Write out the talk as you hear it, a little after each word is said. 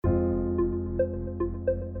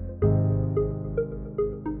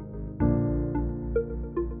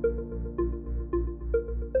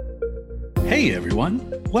Hey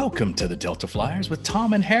everyone, welcome to the Delta Flyers with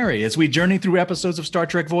Tom and Harry. As we journey through episodes of Star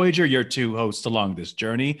Trek Voyager, your two hosts along this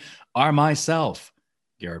journey are myself,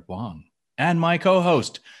 Garrett Wang, and my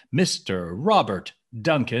co-host, Mr. Robert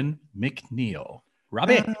Duncan McNeill.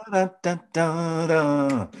 Robbie. That's the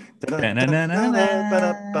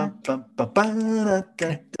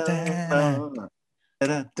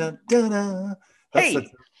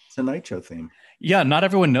Tonight Show theme. Yeah, not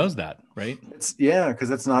everyone knows that, right? Because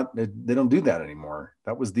that's not, they don't do that anymore.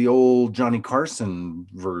 That was the old Johnny Carson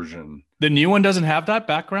version. The new one doesn't have that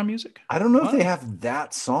background music? I don't know if they have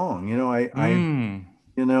that song. You know,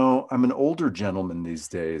 I'm an older gentleman these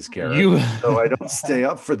days, Garrett, so I don't stay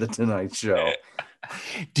up for the Tonight Show.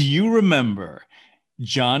 Do you remember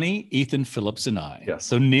Johnny, Ethan, Phillips, and I? Yes.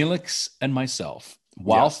 So Neelix and myself,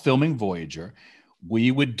 while filming Voyager, we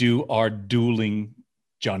would do our dueling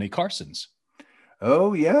Johnny Carsons.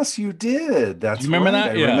 Oh, yes, you did. That's do you remember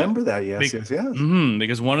that? I remember that. Yes.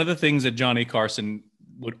 Because one of the things that Johnny Carson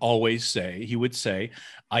would always say, he would say,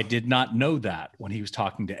 I did not know that when he was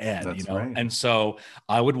talking to Ed. That's you know? right. And so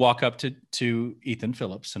I would walk up to Ethan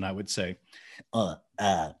Phillips and I would say, I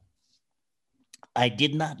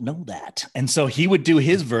did not know that. And so he would do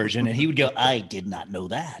his version and he would go, I did not know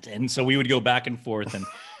that. And so we would go back and forth and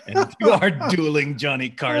do our dueling Johnny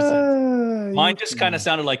Carson. Mine just kind of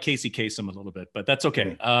sounded like Casey Kasem a little bit, but that's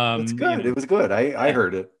okay. That's good. You know. It was good. I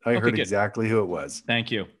heard it. I heard exactly who it was.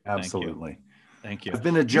 Thank you. Absolutely. Thank you. I've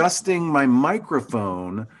been adjusting my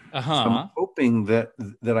microphone. So I'm hoping that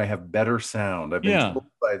I have better sound. I've been told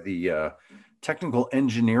by the technical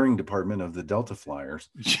engineering department of the Delta Flyers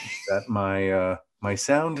that my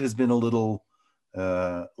sound has been a little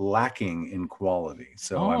lacking in quality.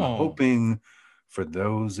 So I'm hoping for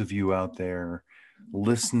those of you out there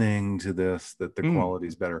listening to this that the quality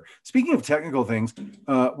is better. Speaking of technical things,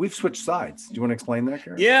 we've switched sides. Do you want to explain that,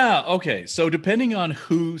 Garrett? Yeah. Okay. So depending on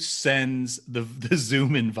who sends the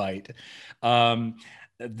Zoom invite,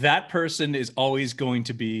 that person is always going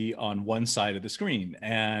to be on one side of the screen.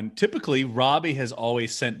 And typically Robbie has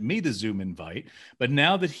always sent me the Zoom invite, but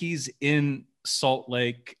now that he's in Salt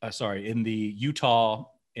Lake, in the Utah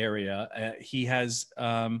area, he has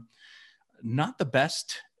not the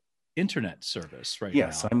best internet service right now.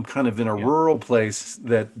 Yes, I'm kind of in a rural place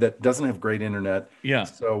that doesn't have great internet. Yeah.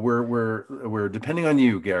 So we're depending on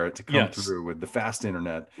you, Garrett, to come through with the fast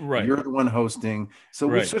internet. Right. You're the one hosting. So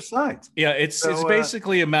we've switched sides. Yeah, it's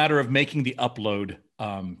basically a matter of making the upload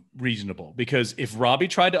reasonable, because if Robbie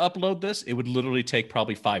tried to upload this, it would literally take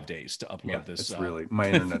probably 5 days to upload this. It's really my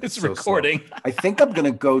internet. It's recording. So I think I'm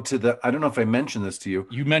going to go to I don't know if I mentioned this to you.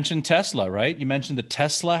 You mentioned Tesla, right? You mentioned that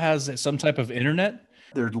Tesla has some type of internet.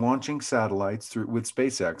 They're launching satellites with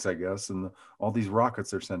SpaceX, I guess, and all these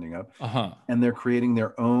rockets they're sending up. And they're creating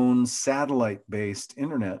their own satellite-based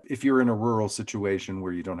internet. If you're in a rural situation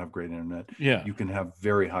where you don't have great internet, you can have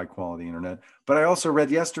very high-quality internet. But I also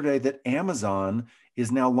read yesterday that Amazon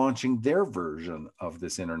is now launching their version of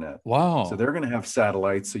this internet. Wow. So they're going to have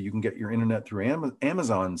satellites so you can get your internet through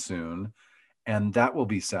Amazon soon. And that will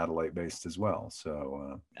be satellite based as well.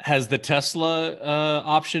 So has the Tesla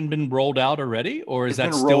option been rolled out already, or is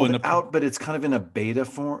that still in the out? But it's kind of in a beta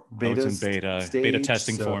form. Beta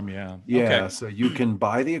testing form. Yeah. Okay. So you can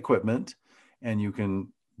buy the equipment, and you can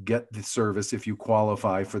get the service if you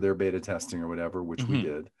qualify for their beta testing or whatever, which we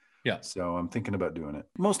did. Yeah. So I'm thinking about doing it.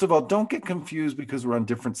 Most of all, don't get confused because we're on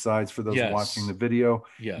different sides. For those watching the video,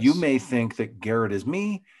 you may think that Garrett is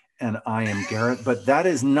me and I am Garrett, but that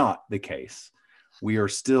is not the case. We are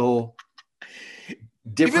still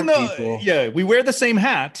different people. Yeah, we wear the same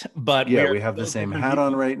hat, but we have the same hat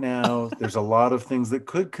on right now. There's a lot of things that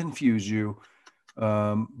could confuse you,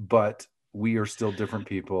 but we are still different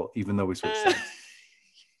people, even though we switch sides.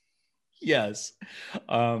 Yes.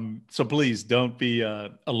 So please don't be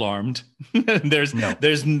alarmed. There's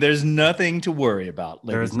nothing to worry about.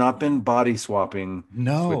 There has not been body swapping,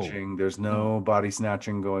 no switching. There's no body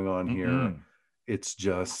snatching going on here. It's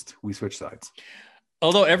just we switch sides.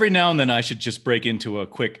 Although every now and then I should just break into a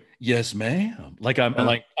quick yes, ma'am.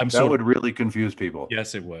 That would really confuse people.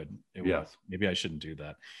 Yes, it would. Would. Maybe I shouldn't do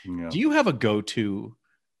that. Yeah. Do you have a go-to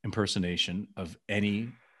impersonation of any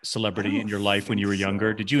celebrity in your life when you were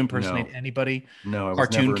younger? Did you impersonate anybody? No, I was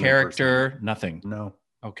cartoon never character? Nothing. No.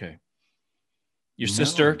 Okay. Your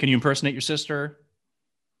sister? Can you impersonate your sister?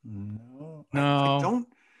 No. No. I don't.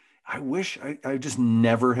 I wish I just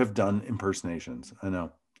never have done impersonations. I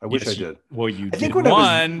know. I wish I did. Well, you did. I think when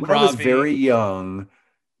I was very young,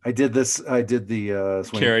 I did this. I did the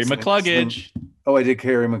Carrie McCluggage. I did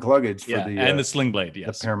Carrie McCluggage for and the Sling Blade.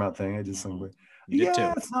 the Paramount thing. I did Sling Blade. You did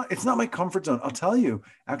too. It's not my comfort zone. I'll tell you,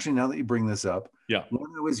 actually, now that you bring this up, Yeah.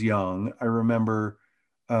 When I was young, I remember,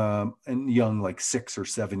 and young, like 6 or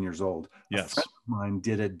 7 years old, Yes. a friend of mine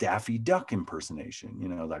did a Daffy Duck impersonation,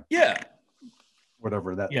 like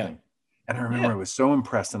whatever that thing. And I remember I was so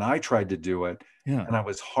impressed, and I tried to do it, and I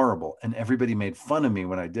was horrible, and everybody made fun of me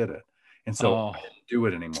when I did it. And so I didn't do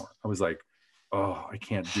it anymore. I was like, oh, I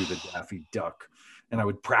can't do the Daffy Duck. And I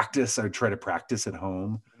would practice. I would try to practice at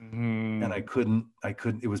home, and I couldn't.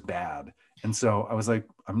 It was bad. And so I was like,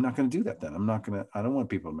 I'm not going to do that then. I don't want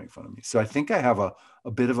people to make fun of me. So I think I have a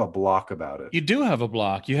bit of a block about it. You do have a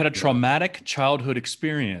block. You had a traumatic childhood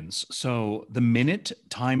experience. So the minute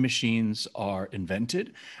time machines are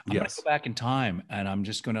invented, I'm going to go back in time, and I'm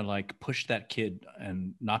just going to like push that kid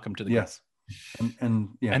and knock him to the ground.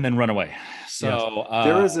 And then run away. So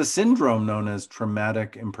there is a syndrome known as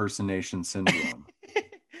traumatic impersonation syndrome.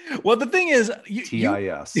 Well, the thing is,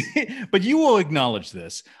 TIS. But you will acknowledge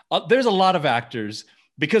this. There's a lot of actors,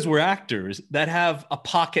 because we're actors, that have a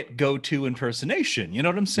pocket go-to impersonation. You know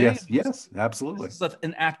what I'm saying? Yes, absolutely. It's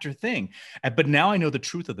an actor thing. But now I know the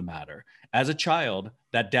truth of the matter. As a child,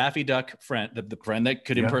 that Daffy Duck friend, the friend that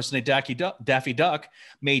could impersonate Daffy Duck,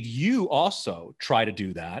 made you also try to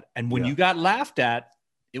do that. And when you got laughed at,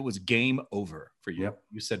 it was game over for you.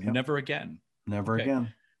 You said, never again. Never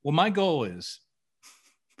again. Well, my goal is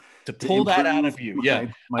to pull that out of you.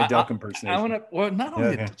 My duck impersonation. I want to, well, not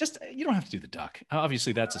only just, you don't have to do the duck.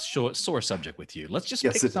 Obviously that's a sore subject with you. Let's just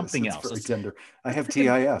pick something else. It's very tender. I have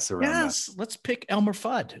TIS around that. Let's pick Elmer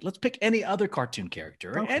Fudd. Let's pick any other cartoon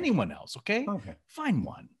character or anyone else. Okay. Find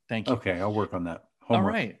one. Thank you. Okay. I'll work on that. Homework.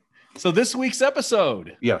 All right. So this week's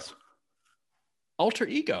episode. Yes. Alter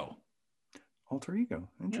ego. Alter ego.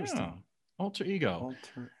 Interesting. Yeah. Alter ego.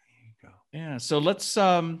 Yeah, so let's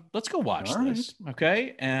go watch this,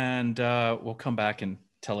 okay? And we'll come back and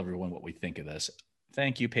tell everyone what we think of this.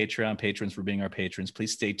 Thank you, Patreon patrons, for being our patrons.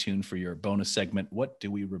 Please stay tuned for your bonus segment, What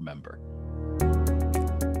Do We Remember?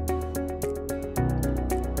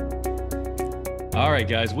 All right,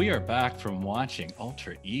 guys, we are back from watching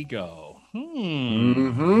Alter Ego.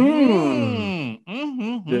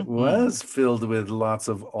 It was filled with lots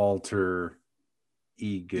of alter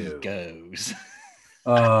egos.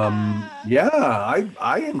 I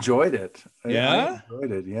enjoyed it. I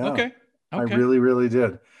enjoyed it. Yeah. Okay. I really, really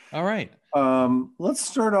did. All right. Let's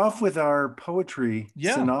start off with our poetry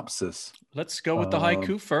synopsis. Let's go with the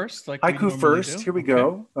haiku first. Haiku first. Here we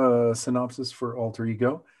go. Synopsis for Alter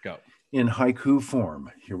Ego. Go. In haiku form.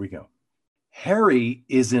 Here we go. Harry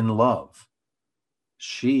is in love.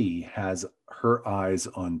 She has her eyes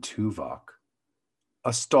on Tuvok,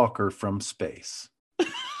 a stalker from space.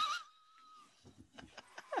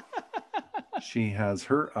 She has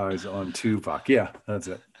her eyes on Tuvok. Yeah, that's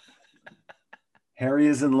it. Harry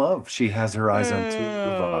is in love. She has her eyes on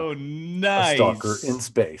Tuvok. Oh, nice. A stalker in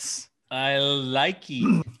space. I like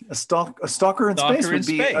it. A stalker in space would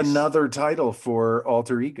be another title for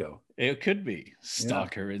Alter Ego. It could be.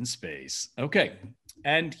 Stalker in space. Okay.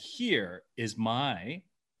 And here is my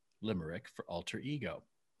limerick for Alter Ego.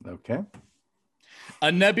 Okay.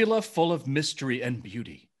 A nebula full of mystery and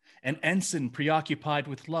beauty. An ensign preoccupied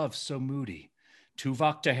with love so moody.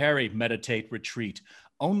 Tuvok to Harry meditate retreat.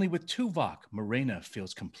 Only with Tuvok Morena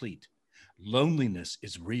feels complete. Loneliness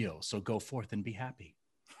is real, so go forth and be happy.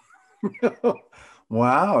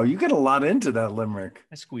 Wow, you get a lot into that limerick.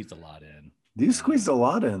 I squeezed a lot in. You squeezed a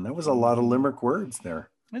lot in. That was a lot of limerick words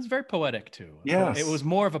there. It's very poetic too. Yes. It was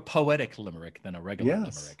more of a poetic limerick than a regular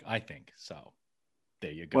limerick, I think. So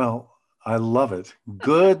there you go. Well, I love it.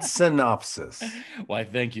 Good synopsis. Why,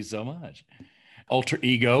 thank you so much. Alter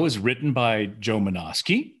Ego is written by Joe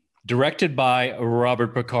Menosky, directed by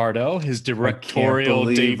Robert Picardo, his directorial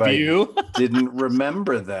debut. I didn't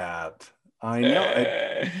remember that. I know.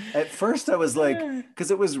 At first I was like,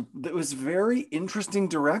 because it was very interesting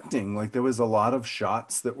directing. Like there was a lot of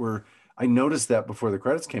shots that were, I noticed that before the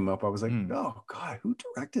credits came up. I was like, oh God, who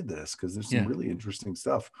directed this? Because there's some really interesting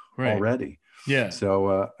stuff already. Yeah.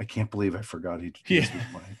 So I can't believe I forgot this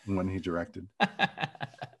was when he directed.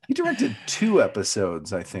 He directed 2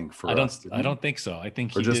 episodes, I think, for us. I don't think so. I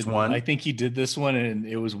think he just did one. I think he did this one, and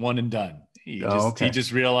it was one and done. He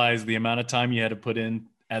just realized the amount of time you had to put in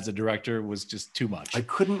as a director was just too much. I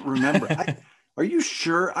couldn't remember. Are you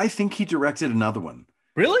sure? I think he directed another one.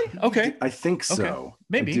 Really? Okay. I think so. Okay.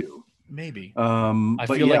 Maybe. I do. Maybe. I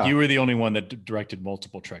feel like you were the only one that directed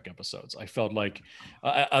multiple Trek episodes. I felt like,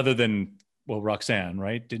 other than Roxanne,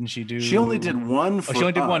 right? Didn't she do? She only did one for she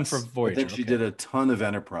only did one for Voyager. Then she did a ton of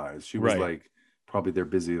Enterprise. She was like probably their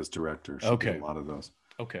busiest director. She did a lot of those.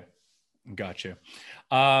 Okay. Gotcha.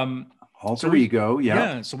 Alter ego,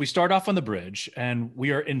 yeah. So we start off on the bridge, and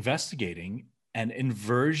we are investigating an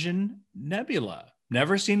inversion nebula,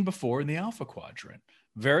 never seen before in the Alpha Quadrant.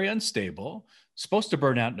 Very unstable, supposed to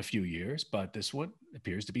burn out in a few years, but this one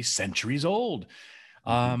appears to be centuries old.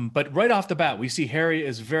 But right off the bat, we see Harry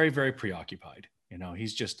is very, very preoccupied. You know,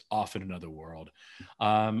 he's just off in another world.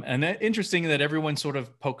 And interesting that everyone sort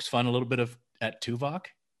of pokes fun a little bit at Tuvok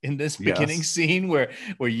in this beginning scene where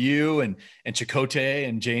you and Chakotay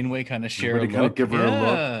and Janeway kind of share a look. Kind of give her a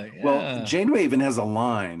look. Yeah. Well, Janeway even has a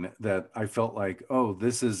line that I felt like, oh,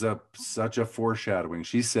 this is such a foreshadowing.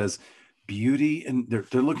 She says, beauty, and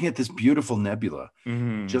they're looking at this beautiful nebula.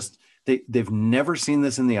 Just they've never seen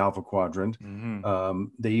this in the Alpha Quadrant.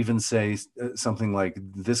 They even say something like,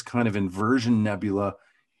 this kind of inversion nebula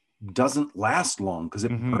doesn't last long because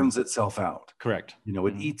it burns itself out. Correct. You know,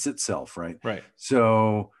 it eats itself, right? Right.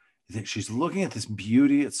 So she's looking at this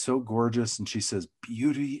beauty. It's so gorgeous. And she says,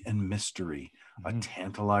 beauty and mystery, a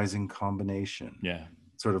tantalizing combination. Yeah.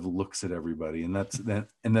 Sort of looks at everybody. And that's that.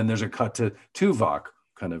 And then there's a cut to Tuvok,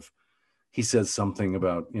 kind of, he says something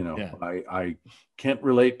about, you know, I can't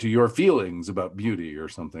relate to your feelings about beauty or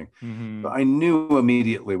something. But I knew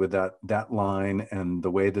immediately with that line and the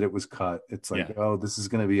way that it was cut, it's like, oh, this is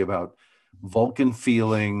going to be about Vulcan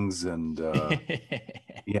feelings and anyway.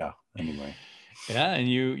 Yeah, and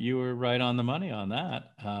you were right on the money on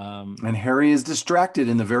that. And Harry is distracted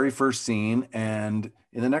in the very first scene, and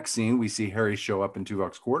in the next scene we see Harry show up in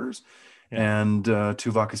Tuvok's quarters, and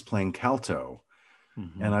Tuvok is playing Calto.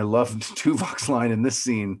 And I loved Tuvok's line in this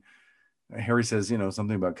scene. Harry says, you know,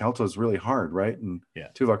 something about Calto is really hard, right? And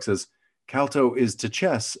Tuvok says, Calto is to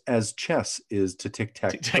chess as chess is to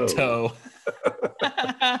tic-tac-toe.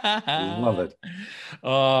 Love it.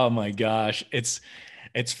 Oh my gosh. It's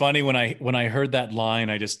funny when I heard that line,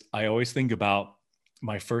 I always think about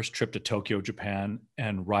my first trip to Tokyo, Japan,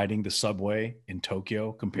 and riding the subway in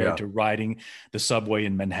Tokyo compared to riding the subway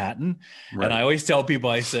in Manhattan. Right. And I always tell people,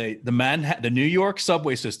 I say the New York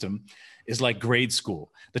subway system is like grade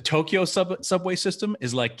school. The Tokyo subway system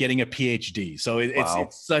is like getting a PhD. So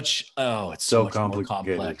it's so much more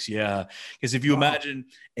complex. Yeah. Because if you imagine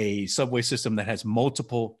a subway system that has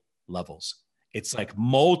multiple levels, it's like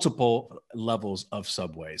multiple levels of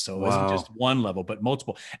subway. So it isn't just one level, but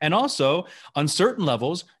multiple. And also on certain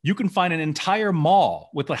levels, you can find an entire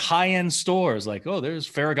mall with like high-end stores like, oh, there's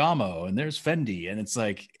Ferragamo and there's Fendi. And it's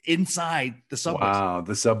like inside the subway. Wow,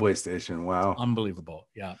 the subway station. Wow. Unbelievable.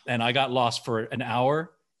 Yeah. And I got lost for an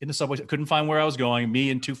hour in the subway. I couldn't find where I was going, me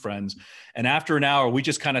and two friends. And after an hour, we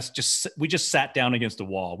just sat down against the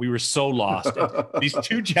wall. We were so lost. These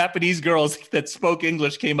two Japanese girls that spoke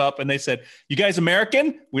English came up and they said, you guys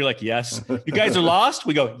American? We're like, yes. You guys are lost?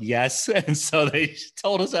 We go, yes. And so they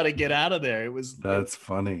told us how to get out of there. That's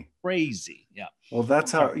funny. Crazy. Yeah. Well,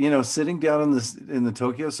 that's how, you know, sitting down in the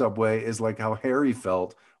Tokyo subway is like how Harry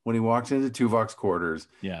felt when he walked into Tuvok's quarters.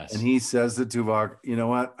 Yes. And he says to Tuvok, you know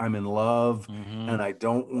what? I'm in love and I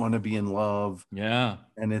don't want to be in love. Yeah.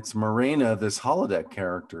 And it's Morena, this holodeck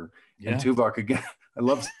character. Yeah. And Tuvok, again, I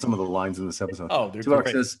love some of the lines in this episode. Oh, they're Tuvok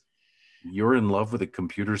great. Says, you're in love with a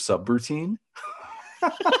computer subroutine?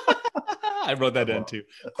 I wrote that down too.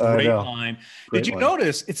 Great line. Did you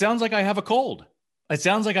notice? It sounds like I have a cold. It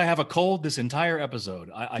sounds like I have a cold this entire episode.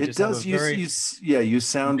 You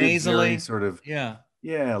sounded nasally, very sort of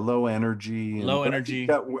low energy.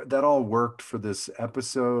 That all worked for this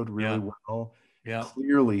episode really well. Yeah.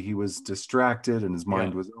 Clearly he was distracted and his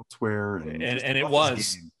mind was elsewhere. And it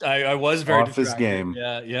was. I was very off his game.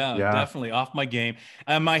 Yeah, definitely off my game.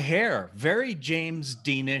 And my hair, very James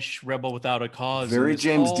Deanish, Rebel Without a Cause. Very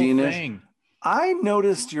James Deanish. I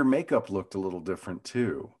noticed your makeup looked a little different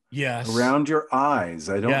too. Yes. Around your eyes.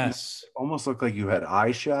 Almost looked like you had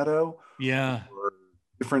eyeshadow. Yeah. Or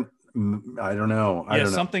different. I don't know.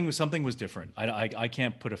 Something was different. I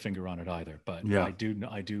can't put a finger on it either, but I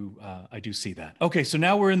do see that. Okay, so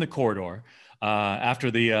now we're in the corridor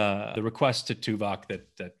after the request to Tuvok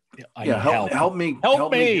that I need help. Help me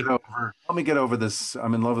get over this.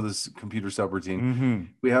 I'm in love with this computer subroutine.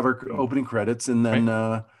 We have our opening credits, and then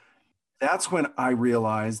that's when I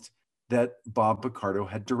realized that Bob Picardo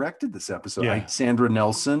had directed this episode. Sandra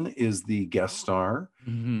Nelson is the guest star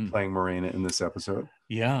playing Morena in this episode.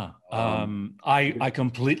 Yeah. I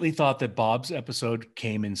completely thought that Bob's episode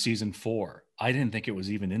came in season 4. I didn't think it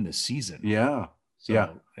was even in this season. Yeah.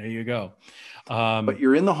 So there you go. But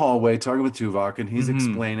you're in the hallway talking with Tuvok, and he's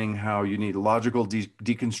explaining how you need logical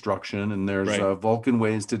deconstruction, and there's Vulcan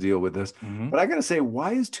ways to deal with this. But I got to say,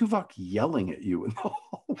 why is Tuvok yelling at you in the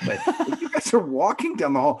hallway? You guys are walking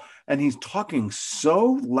down the hall, and he's talking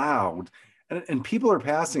so loud, and people are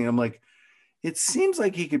passing. I'm like, it seems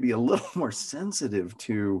like he could be a little more sensitive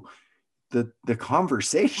to the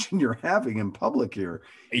conversation you're having in public here.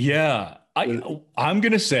 Yeah, I'm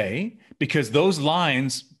gonna say, because those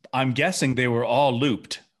lines, I'm guessing they were all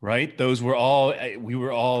looped, right? Those were all, we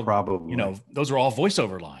were all probably, you know, those were all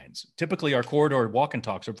voiceover lines. Typically, our corridor walk and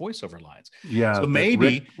talks are voiceover lines. Yeah. So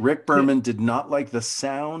maybe Rick Berman did not like the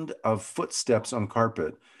sound of footsteps on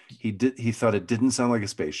carpet. He thought it didn't sound like a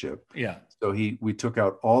spaceship. Yeah. So we took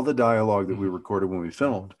out all the dialogue that we recorded when we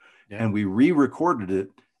filmed, and we re-recorded it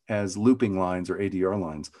as looping lines or ADR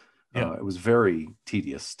lines. Yeah. It was very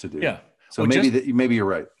tedious to do. Yeah. So maybe you're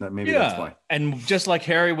right. Maybe that's why. And just like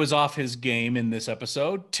Harry was off his game in this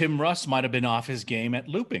episode, Tim Russ might have been off his game at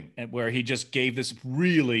looping, and where he just gave this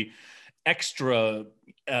really extra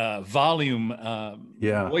volume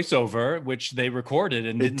voiceover, which they recorded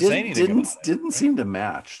and didn't say anything. Didn't seem to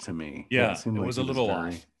match to me. Yeah, it was a little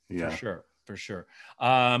off. Yeah, for sure.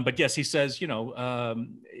 But yes, he says,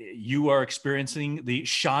 you are experiencing the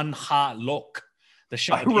Shan Ha Lok.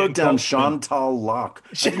 I wrote down Chantal Locke.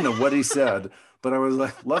 I didn't know what he said, but I was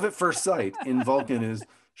like, love at first sight in Vulcan is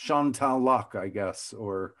Chantal Locke, I guess,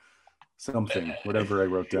 or something, whatever I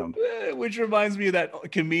wrote down. Which reminds me of that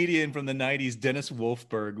comedian from the 90s, Dennis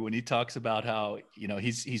Wolfberg, when he talks about how,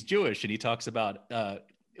 he's Jewish, and he talks about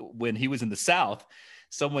when he was in the South,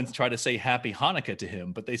 someone tried to say Happy Hanukkah to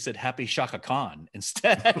him, but they said Happy Shaka Khan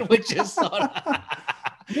instead, which is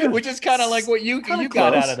which is kind of like what you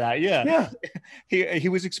got out of that. Yeah. He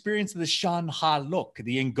was experiencing the Shan Ha look,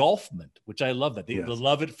 the engulfment, which I love that. The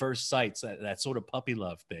love at first sight, that sort of puppy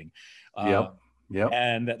love thing. Yep.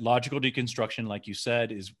 And that logical deconstruction, like you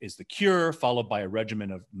said, is the cure, followed by a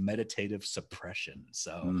regimen of meditative suppression.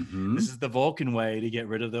 So this is the Vulcan way to get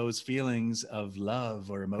rid of those feelings of love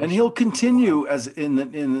or emotion. And he'll continue as in the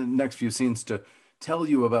next few scenes to tell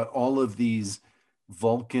you about all of these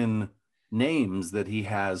Vulcan names that he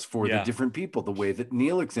has for the different people, the way that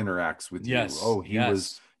Neelix interacts with you. Oh, he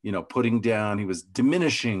was, putting down, he was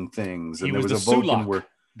diminishing things. And there was a Vulcan where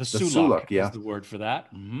the Sulak is the word for that.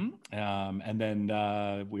 And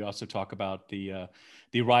then we also talk about the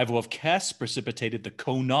arrival of Kes precipitated the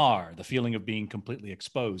konar, the feeling of being completely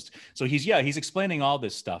exposed. So he's explaining all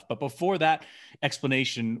this stuff. But before that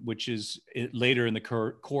explanation, which is later in the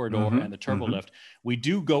corridor and the turbo lift, we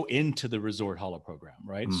do go into the resort holoprogram,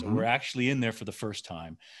 right? So we're actually in there for the first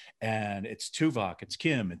time. And it's Tuvok, it's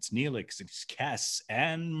Kim, it's Neelix, it's Kes,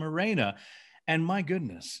 and Morena. And my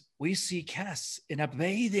goodness, we see Kes in a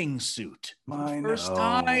bathing suit for the first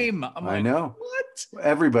time. I know. What?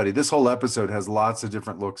 Everybody. This whole episode has lots of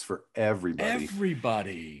different looks for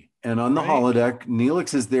everybody. And on the holodeck,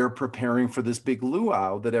 Neelix is there preparing for this big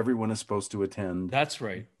luau that everyone is supposed to attend. That's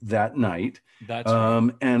right. That night. That's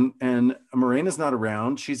right. And Morena's not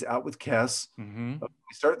around. She's out with Kes. We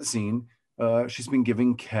start the scene. She's been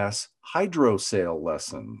giving Kes hydrosail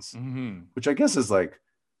lessons, which I guess is like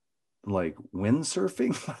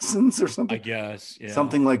windsurfing lessons or something. I guess,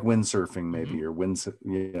 something like windsurfing maybe, or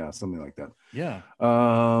something like that. Yeah.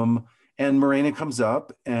 And Morena comes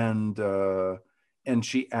up and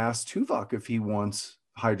she asks Tuvok if he wants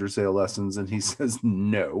hydrosail lessons, and he says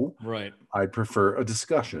no. Right. I'd prefer a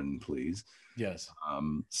discussion, please. Yes.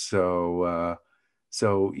 So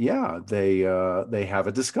they have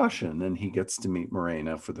a discussion, and he gets to meet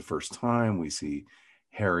Morena for the first time. We see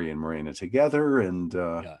Harry and Morena together, and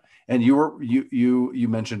you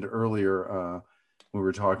mentioned earlier when we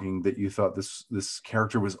were talking that you thought this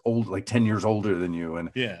character was old, like 10 years older than you, and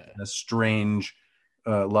a strange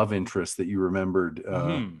love interest that you remembered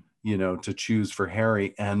to choose for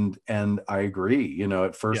Harry, and I agree.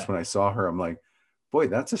 At first when I saw her, I'm like, boy,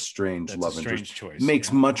 that's a strange love interest. Choice.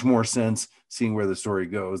 Makes much more sense seeing where the story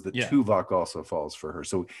goes, that Tuvok also falls for her.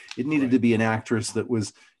 So it needed to be an actress that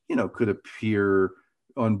was, could appear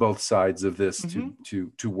on both sides of this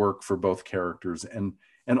to work for both characters and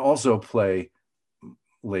also play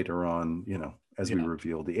later on, as we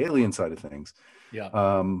reveal the alien side of things.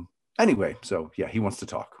 Anyway, so he wants to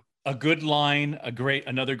talk. A good line,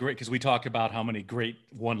 another great, because we talk about how many great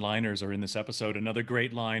one-liners are in this episode. Another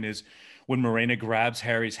great line is when Morena grabs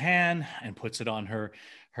Harry's hand and puts it on her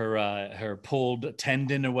pulled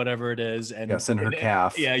tendon or whatever it is, and her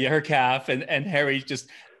calf. Her calf, and Harry just,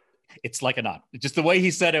 it's like a knot. Just the way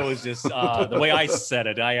he said it was just the way I said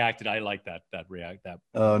it. I acted. I like that.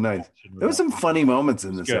 Oh, nice. There was some funny moments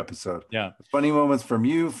in this episode. Yeah, funny moments from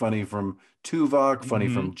you. Funny from Tuvok. Funny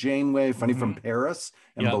from Janeway. Funny from Paris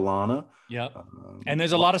and B'Elanna. Yeah. And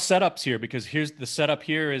there's a lot of setups here, because here's the setup.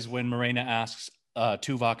 Here is when Morena asks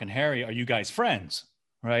Tuvok and Harry, "Are you guys friends?"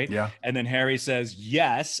 right? Yeah. And then Harry says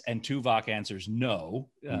yes, and Tuvok answers no.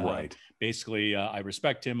 Right. Basically, I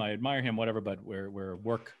respect him, I admire him, whatever, but we're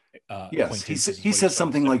work yes. acquaintances. He says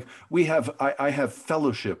something like, I have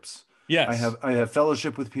fellowships. Yes. I have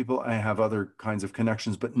fellowship with people. I have other kinds of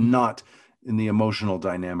connections, but not in the emotional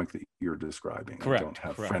dynamic that you're describing. Correct. I don't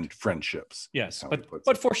have friendships. Yes,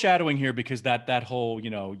 but foreshadowing here, because that whole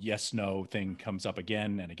yes no thing comes up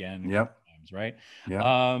again and again. Yep. Times, right.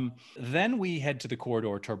 Yeah. Then we head to the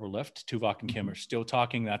corridor turbo lift. Tuvok and Kim are still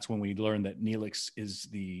talking. That's when we learn that Neelix is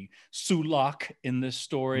the Sulak in this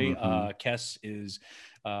story. Kes is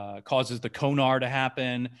causes the Konar to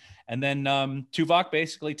happen, and then Tuvok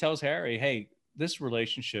basically tells Harry, "Hey, this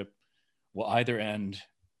relationship will either end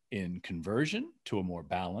in conversion to a more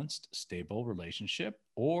balanced, stable relationship,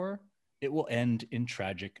 or it will end in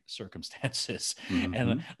tragic circumstances."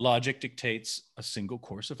 And logic dictates a single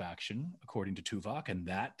course of action, according to Tuvok, and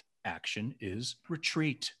that action is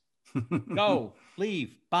retreat. Go,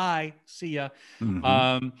 leave, bye, see ya.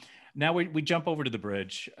 Now we jump over to the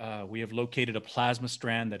bridge. We have located a plasma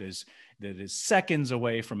strand that is seconds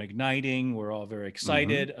away from igniting. We're all very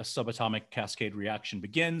excited. A subatomic cascade reaction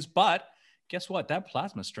begins, but guess what? That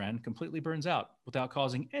plasma strand completely burns out without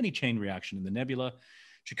causing any chain reaction in the nebula.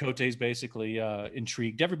 Chakotay's basically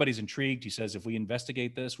intrigued. Everybody's intrigued. He says, if we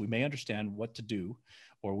investigate this, we may understand what to do,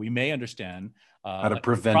 or we may understand how to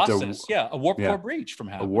prevent a warp core breach from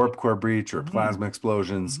happening. A warp core breach or plasma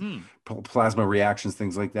explosions, plasma reactions,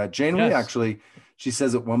 things like that. Janeway actually, she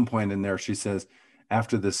says at one point in there, she says,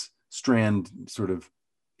 after this strand sort of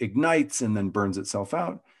ignites and then burns itself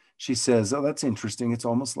out, she says, oh, that's interesting. It's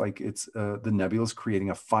almost like it's the nebula's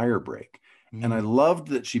creating a fire break. And I loved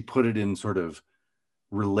that she put it in sort of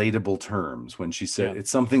relatable terms when she said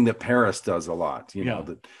it's something that Paris does a lot, you know,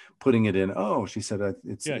 that putting it in, she said,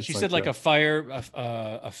 it's she said like a fire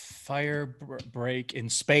break in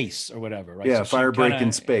space or whatever, right? Yeah, so fire break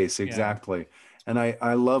in space, exactly. And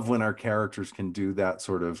I love when our characters can do that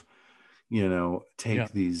sort of,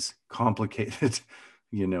 take these complicated,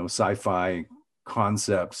 sci-fi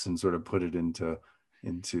concepts and sort of put it into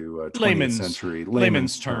 20th century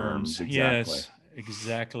layman's terms. Exactly. Yes,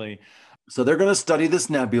 exactly. So they're going to study this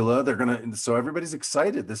nebula. So everybody's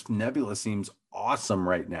excited. This nebula seems awesome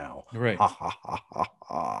right now. Right. Ha, ha, ha, ha,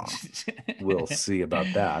 ha. We'll see about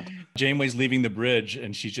that. Janeway's leaving the bridge,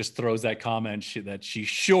 and she just throws that comment that she's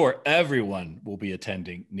sure everyone will be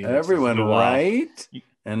attending. Everyone, right?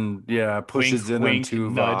 And pushes wink, in wink,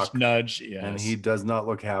 on Tuvok. Nudge. Yes. And he does not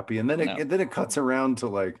look happy. And then it cuts around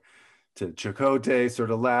to Chakotay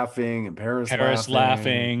sort of laughing and Paris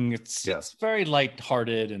laughing. It's very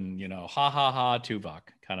lighthearted and, ha ha ha, Tuvok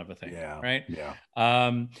kind of a thing. Yeah. Right. Yeah.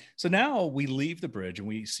 So now we leave the bridge and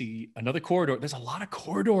we see another corridor. There's a lot of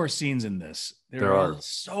corridor scenes in this. There are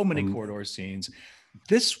so many corridor scenes.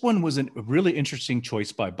 This one was a really interesting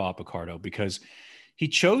choice by Bob Picardo because he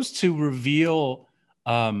chose to reveal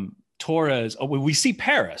Torres. We see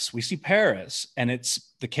Paris, and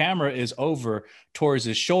the camera is over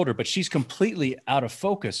Torres's shoulder, but she's completely out of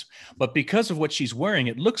focus. But because of what she's wearing,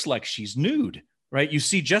 it looks like she's nude, right? You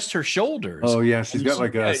see just her shoulders. Oh yeah, she's got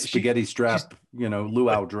like a spaghetti strap,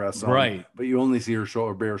 luau dress on, right? But you only see her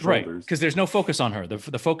bare shoulders, right? Because there's no focus on her. The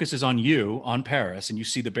focus is on you, on Paris, and you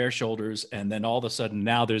see the bare shoulders, and then all of a sudden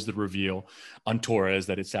now there's the reveal on Torres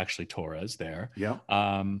that it's actually Torres there. Yeah.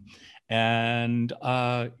 And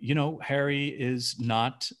Harry is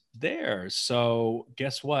not there. So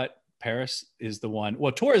guess what? Paris is the one.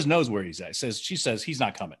 Well, Torres knows where he's at. She says he's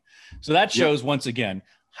not coming. So that shows once again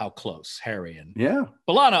how close Harry and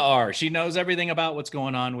B'Elanna are. She knows everything about what's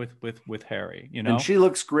going on with Harry. And she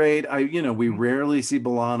looks great. We rarely see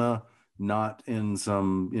B'Elanna not in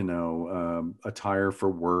some attire for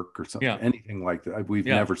work or something, anything like that. We've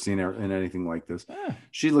never seen her in anything like this.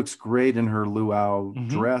 She looks great in her luau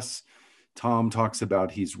dress. Tom talks about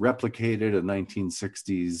he's replicated a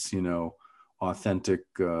 1960s, authentic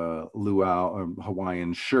luau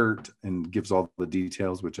Hawaiian shirt and gives all the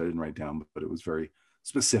details, which I didn't write down, but it was very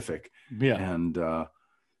specific. Yeah.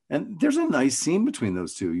 And there's a nice scene between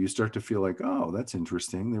those two. You start to feel like, oh, that's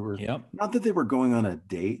interesting. They were not that they were going on a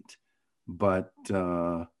date, but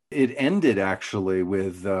it ended actually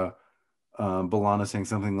with B'Elanna saying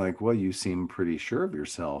something like, well, you seem pretty sure of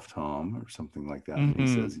yourself, Tom, or something like that. And he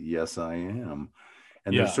says, yes, I am.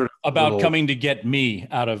 And there's sort of about coming to get me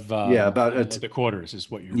out of the quarters is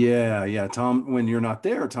what you're yeah Tom, when you're not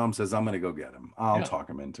there, Tom says, I'm going to go get him. I'll talk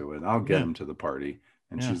him into it. I'll get him to the party.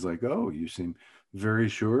 And she's like, oh, you seem very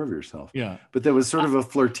sure of yourself. Yeah. But there was sort of a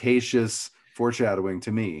flirtatious foreshadowing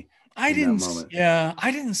to me I in that didn't. moment. Yeah,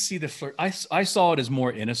 I didn't see the flirt. I saw it as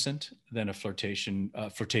more innocent than a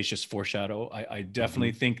flirtatious foreshadow. I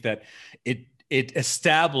definitely think that it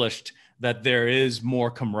established that there is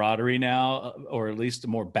more camaraderie now, or at least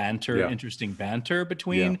more banter, interesting banter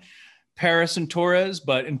between Paris and Torres.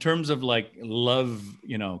 But in terms of like love,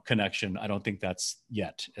 connection, I don't think that's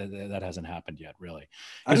yet. That hasn't happened yet, really.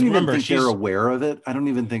 I don't even think they're aware of it. I don't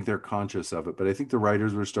even think they're conscious of it. But I think the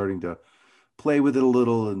writers were starting to play with it a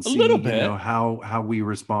little and see, how we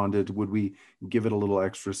responded. Would we give it a little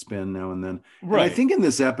extra spin now and then? Right. And I think in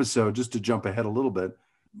this episode, just to jump ahead a little bit,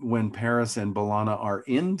 when Paris and B'Elanna are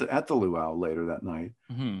at the luau later that night,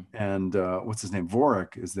 and what's his name?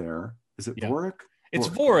 Vorik is there. Is it Vorik? It's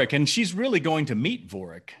Vorik, and she's really going to meet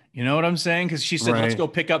Vorik. You know what I'm saying? Because she said, let's go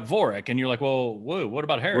pick up Vorik. And you're like, well, whoa, what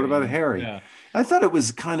about Harry? What about Harry? Yeah. I thought it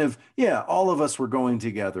was kind of, all of us were going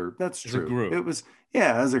together. That's true. As a group. It was,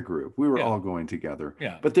 as a group. We were all going together.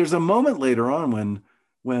 Yeah. But there's a moment later on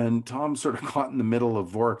when Tom's sort of caught in the middle of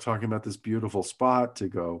Vorik talking about this beautiful spot to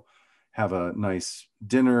go have a nice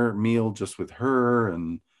meal just with her.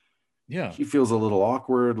 And he feels a little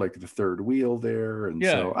awkward, like the third wheel there. And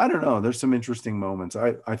so I don't know. There's some interesting moments.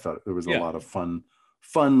 I thought there was a lot of fun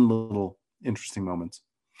little interesting moments.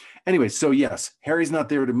 Anyway, so yes, Harry's not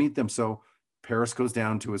there to meet them. So Paris goes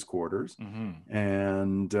down to his quarters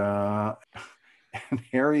and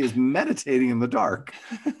Harry is meditating in the dark.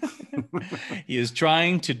 He is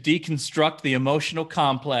trying to deconstruct the emotional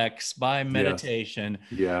complex by meditation.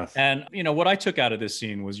 Yes. And, what I took out of this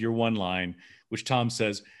scene was your one line, which Tom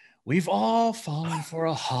says, "We've all fallen for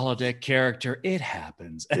a holodeck character. It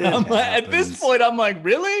happens." And at this point, I'm like,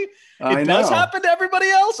 really? It does happen to everybody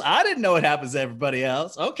else? I didn't know it happens to everybody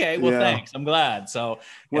else. Okay, well, thanks. I'm glad. So,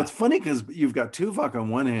 well, it's funny because you've got Tuvok on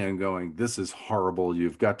one hand going, this is horrible.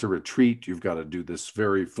 You've got to retreat. You've got to do this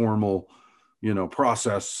very formal,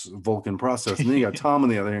 process, Vulcan process. And then you got Tom on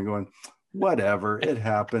the other hand going, whatever, it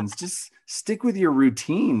happens. Just stick with your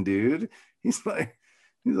routine, dude. He's like,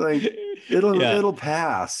 it'll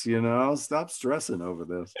pass, stop stressing over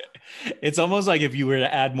this. It's almost like if you were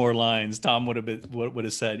to add more lines, Tom would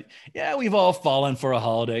have said, we've all fallen for a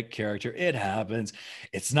holodeck character. It happens.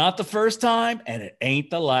 It's not the first time and it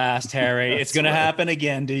ain't the last, Harry. It's going to happen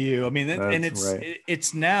again to you. I mean,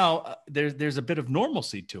 it's now there's a bit of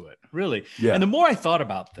normalcy to it, really. Yeah. And the more I thought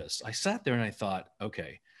about this, I sat there and I thought,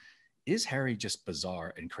 okay, is Harry just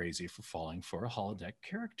bizarre and crazy for falling for a holodeck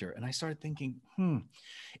character? And I started thinking,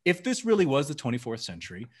 if this really was the 24th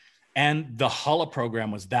century and the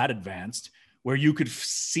holoprogram was that advanced where you could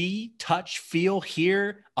see, touch, feel,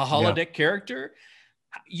 hear a holodeck character,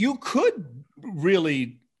 you could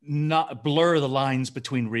really not blur the lines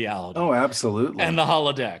between reality. Oh, absolutely. And the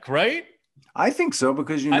holodeck, right? I think so,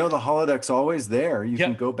 because the holodeck's always there. You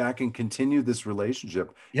can go back and continue this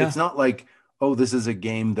relationship. Yeah. It's not like, oh, this is a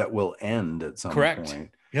game that will end at some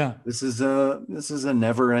point. Yeah. This is a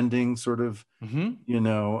never-ending sort of,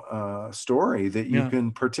 story that you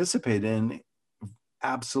can participate in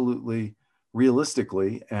absolutely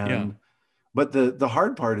realistically. And but the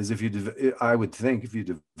hard part is I would think if you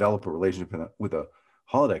develop a relationship with a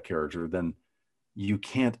holodeck character, then you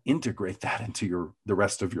can't integrate that into the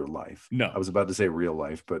rest of your life. No. I was about to say real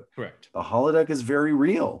life, but correct. The holodeck is very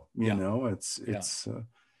real.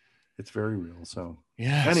 It's very real. So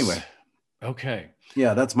anyway. Okay.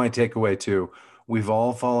 Yeah, that's my takeaway too. We've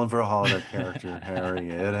all fallen for a holodeck character, Harry.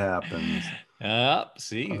 It happens.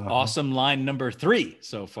 See, awesome line number 3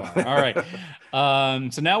 so far. All right.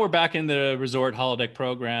 So now we're back in the resort holodeck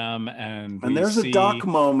program, and there's a doc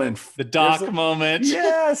moment. The doc moment.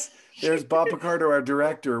 Yes. There's Bob Picardo, our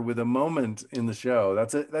director, with a moment in the show.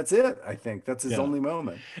 That's it. I think that's his only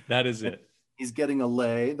moment. That is it. He's getting a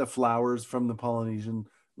lei, the flowers from the Polynesian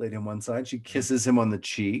lady on one side. She kisses him on the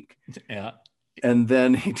cheek. Yeah. And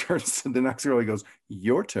then he turns to the next girl. He goes,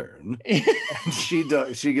 "Your turn." And she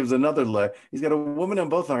gives another lei. He's got a woman on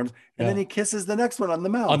both arms. And then he kisses the next one on the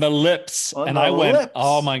mouth. On the lips. Went,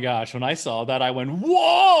 oh my gosh. When I saw that, I went,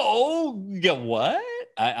 whoa. Yeah, what?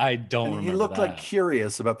 I don't remember. He looked like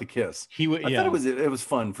curious about the kiss. I thought it was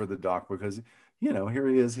fun for the doc because, here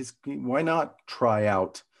he is. Why not try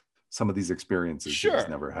out some of these experiences he's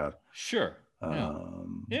never had? Sure.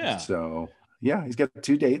 So he's got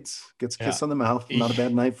 2 dates, gets a kiss on the mouth. Not a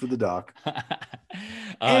bad night for the doc.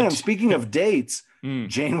 And speaking of dates,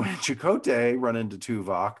 Janeway and Chakotay run into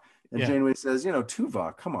Tuvok, and Janeway says,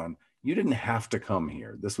 "Tuvok, come on, you didn't have to come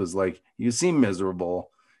here. This was like, you seem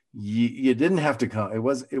miserable. You didn't have to come. It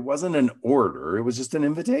wasn't an order. It was just an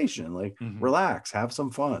invitation. Like, relax, have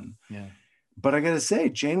some fun." Yeah. But I got to say,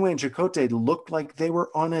 Janeway and Chakotay looked like they were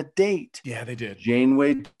on a date. Yeah, they did.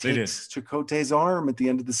 Janeway takes Chakotay's arm at the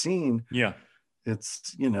end of the scene. Yeah.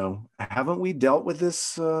 It's, haven't we dealt with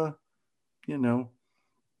this, the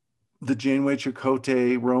Janeway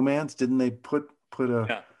Chakotay romance? Didn't they put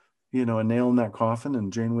a nail in that coffin,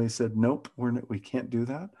 and Janeway said, nope, we can't do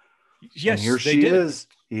that. Yes, and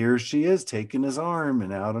here she is taking his arm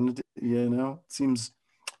and out on it seems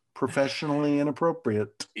professionally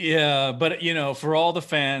inappropriate. Yeah, but for all the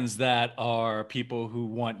fans that are people who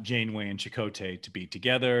want Janeway and Chakotay to be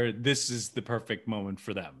together, this is the perfect moment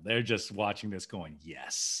for them. They're just watching this going,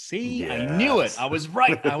 yes, see, yes. I knew it. I was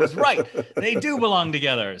right. They do belong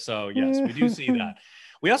together. So yes, we do see that.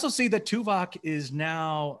 We also see that Tuvok is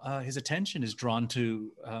now, his attention is drawn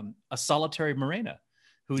to a solitary Morena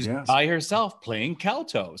who's by herself playing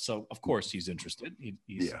Calto. So of course he's interested.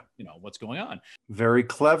 He's what's going on. Very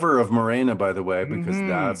clever of Morena, by the way, because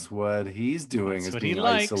that's what he's doing, is being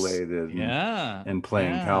isolated and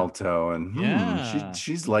playing Calto. And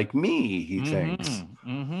she's like me, he thinks.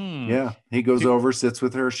 Yeah, he goes over, sits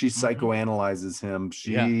with her. She psychoanalyzes him.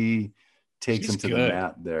 She takes him to the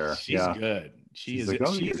mat there. She's good. She's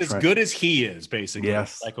as good as he is, basically.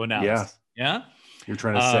 Yes. Psychoanalysis. Yeah. You're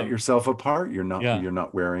trying to set yourself apart. You're not. You're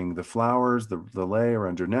not wearing the flowers, the lei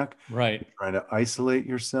around your neck. Right. You're trying to isolate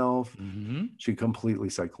yourself. She completely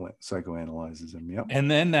psychoanalyzes him. Yep. And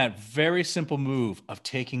then that very simple move of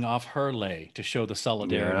taking off her lei to show the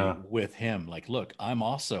solidarity with him. Like, look, I'm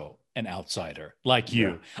also an outsider like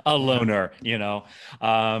you, a loner. And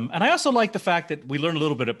I also like the fact that we learn a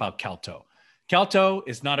little bit about Calto. Calto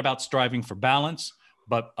is not about striving for balance,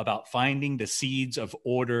 but about finding the seeds of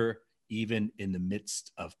order even in the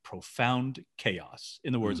midst of profound chaos,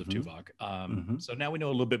 in the words of Tuvok. So now we know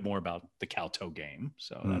a little bit more about the Calto game.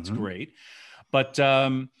 So that's great. But,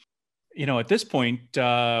 at this point,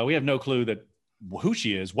 we have no clue that who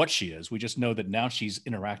she is, what she is. We just know that now she's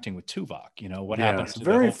interacting with Tuvok. What happens?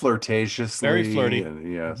 Very flirtatiously. Very flirty.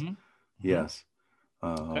 Yes. Yes.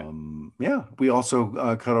 We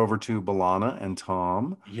also cut over to B'Elanna and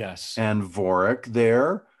Tom. Yes. And Vorik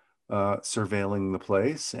there. Surveilling the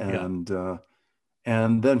place, and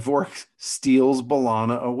then Vorik steals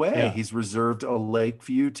B'Elanna away. He's reserved a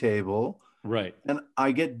Lakeview table, right? And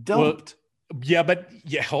I get dumped.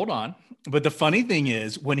 Hold on. But the funny thing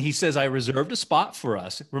is, when he says, "I reserved a spot for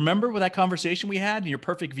us," remember with that conversation we had in your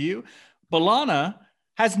perfect view, B'Elanna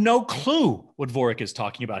has no clue what Vorik is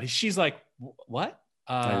talking about. She's like, "What?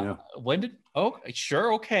 I know. When did? Oh,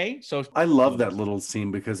 sure, okay." So I love that little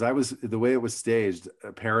scene because the way it was staged.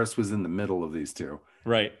 Paris was in the middle of these two,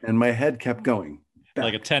 right? And my head kept going back.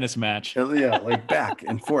 Like a tennis match. Like back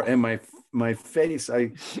and forth. And my face.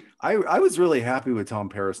 I was really happy with Tom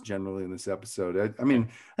Paris generally in this episode. I mean,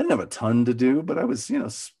 I didn't have a ton to do, but I was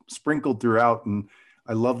sprinkled throughout, and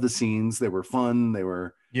I love the scenes. They were fun. They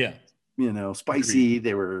were spicy.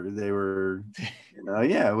 They were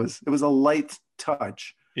it was a light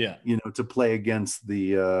touch. To play against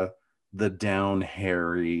the down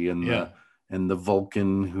Harry and the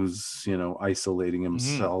Vulcan who's isolating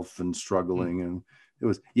himself and struggling, and it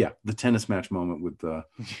was the tennis match moment with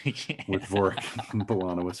with Vorik and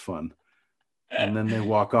B'Elanna was fun. And then they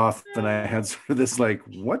walk off, and I had sort of this like,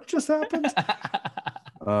 what just happened?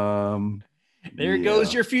 There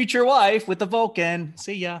goes your future wife with the Vulcan.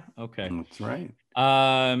 See ya. Okay, that's right.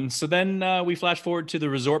 So then we flash forward to the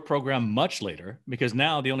resort program much later, because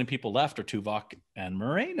now the only people left are Tuvok and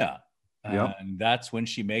Morena. And that's when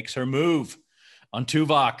she makes her move on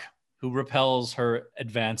Tuvok, who repels her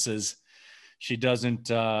advances. She doesn't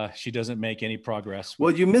make any progress.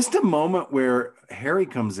 Well, you missed a moment where Harry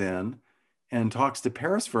comes in and talks to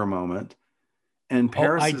Paris for a moment. And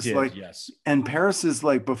Paris and Paris is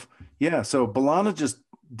like, so B'Elanna just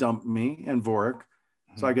dumped me and Vorik.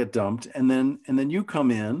 So I get dumped, and then you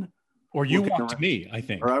come in, or you walk to me, I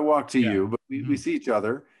think, or I walk to you, but we see each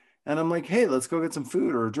other, and I'm like, hey, let's go get some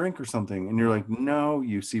food or a drink or something, and you're like, no,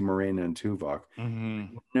 you see Morena and Tuvok,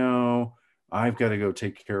 no, I've got to go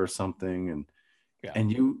take care of something,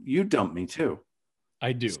 and you dump me too.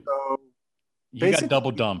 I do. So you got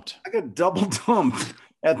double dumped. I got double dumped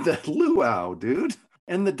at the luau, dude,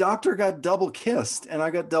 and the doctor got double kissed, and I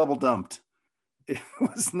got double dumped. It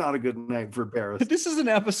was not a good night for Paris. This is an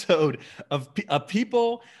episode of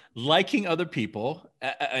people liking other people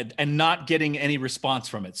and not getting any response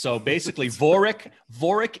from it. So basically,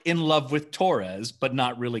 Vorik in love with Torres, but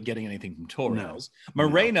not really getting anything from Torres. No.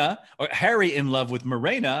 Morena, or Harry in love with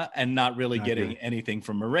Morena and not really getting anything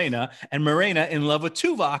from Morena. And Morena in love with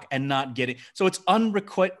Tuvok and not getting. So it's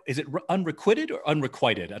unrequited. Is it unrequited or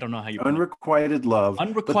unrequited? I don't know how you. Unrequited love.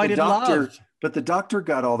 Unrequited love. But the doctor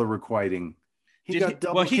got all the requiting. He got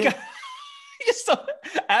double kicked. So,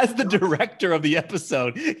 as the director of the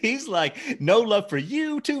episode, he's like, no love for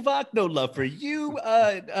you, Tuvok, no love for you,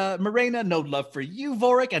 Morena, no love for you,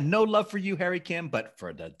 Vorik, and no love for you, Harry Kim. But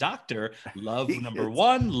for the doctor, love number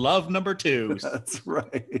one, love number two. That's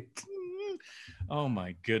right. Oh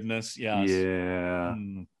my goodness. Yes. Yeah.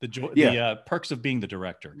 The perks of being the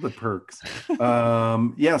director. The perks.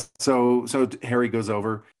 Yes. So Harry goes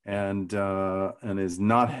over and is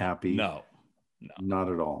not happy. No,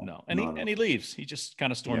 not at all. No. And he leaves. He just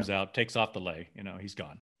kind of storms out, takes off the lei. He's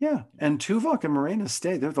gone. Yeah. And Tuvok and Morena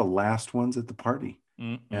stay. They're the last ones at the party.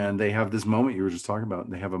 And they have this moment you were just talking about.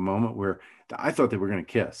 They have a moment where I thought they were going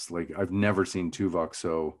to kiss. Like, I've never seen Tuvok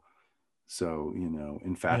so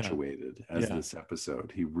infatuated as this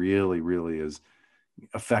episode. He really, really is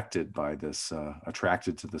affected by this,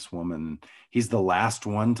 attracted to this woman. He's the last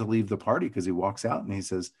one to leave the party because he walks out and he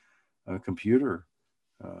says, computer,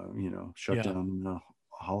 shut down the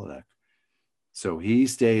holodeck. So he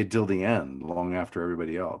stayed till the end, long after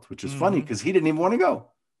everybody else, which is funny because he didn't even want to go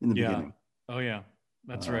in the beginning. Oh yeah,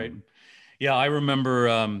 that's right. Yeah, I remember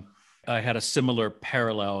I had a similar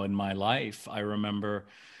parallel in my life. I remember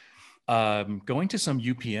going to some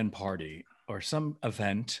UPN party or some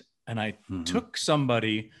event, and I took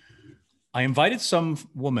somebody. I invited some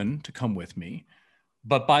woman to come with me,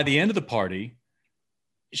 but by the end of the party,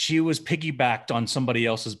 she was piggybacked on somebody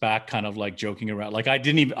else's back, kind of like joking around. Like I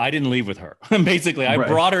didn't leave with her. Basically, I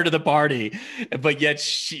brought her to the party, but yet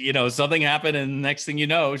she, something happened, and next thing you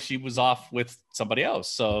know, she was off with somebody else.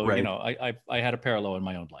 So I had a parallel in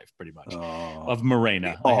my own life, pretty much, of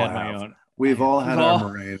Morena. I had my own. We've all had our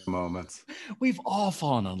Morena moments. We've all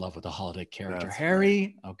fallen in love with the holodeck character. That's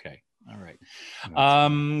Harry. Right. Okay. All right.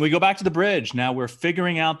 We go back to the bridge. Now we're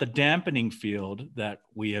figuring out the dampening field that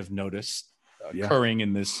we have noticed occurring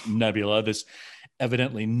in this nebula, this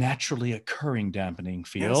evidently naturally occurring dampening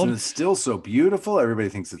field. Yes, and it's still so beautiful. Everybody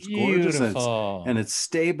thinks it's gorgeous and it's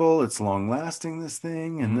stable. It's long lasting, this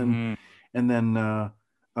thing. And then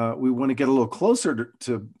we want to get a little closer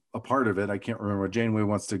to a part of it. I can't remember. Janeway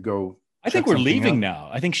wants to go. I think we're leaving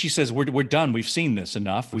now. I think she says we're done. We've seen this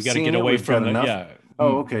enough. We got to get away from it. Yeah.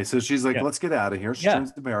 Oh, okay. So she's like, let's get out of here. She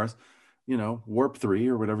turns to Barrow, warp 3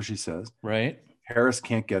 or whatever she says. Right. Harris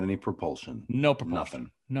can't get any propulsion. No propulsion.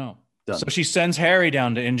 Nothing. No. Done. So she sends Harry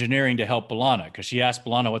down to engineering to help B'Elanna because she asked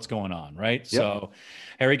B'Elanna what's going on, right? Yep. So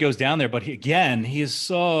Harry goes down there, but he is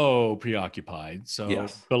so preoccupied. So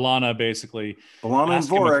B'Elanna basically... B'Elanna and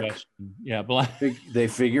Vorik. Yeah, B'Elanna. They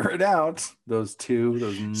figure it out, those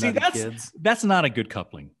nutty kids. That's not a good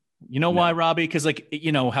coupling. You know why, Robbie? Because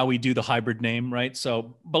how we do the hybrid name, right?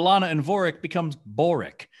 So B'Elanna and Vorik becomes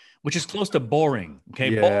Boric, which is close to boring.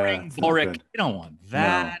 Okay, boring, Vorik. You don't want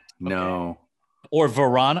that. No. Or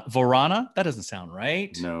Vorana. That doesn't sound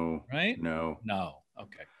right. No. Right? No.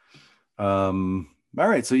 Okay. All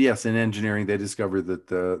right. So yes, in engineering, they discover that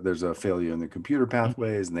there's a failure in the computer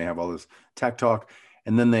pathways, and they have all this tech talk,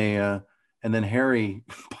 and then Harry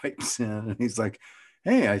pipes in, and he's like,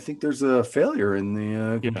 "Hey, I think there's a failure in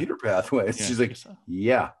the computer pathways." Yeah, she's like,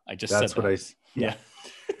 I just that's said what that.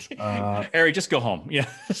 Harry, just go home. Yeah.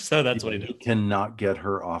 So that's what he did. He cannot get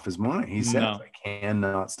her off his mind. He says, I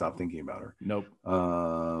cannot stop thinking about her. Nope.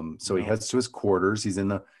 So he heads to his quarters. He's in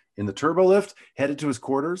the turbo lift, headed to his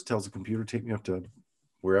quarters, tells the computer, take me up to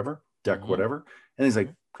wherever, deck, whatever. And he's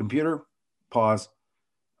like, computer, pause.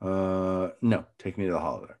 No, take me to the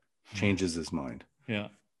holodeck. Changes his mind. Yeah.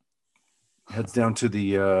 Heads down to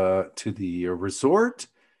the resort.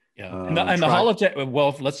 Yeah, and the holodeck.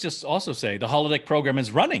 Well, let's just also say the holodeck program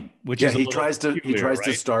is running, which is he tries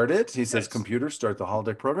to start it. He says, "Computer, start the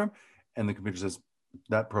holodeck program," and the computer says,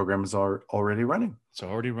 "That program is already running." It's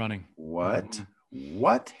already running. What?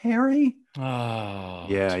 What, Harry? Oh,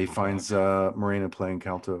 yeah, he finds Morena playing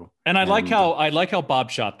Calto. And I like how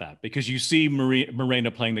Bob shot that, because you see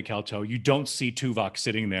Morena playing the Calto. You don't see Tuvok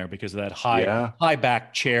sitting there because of that high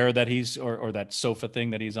back chair that he's or that sofa thing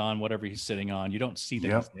that he's on, whatever he's sitting on. You don't see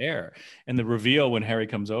that he's there. And the reveal when Harry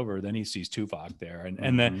comes over, then he sees Tuvok there, and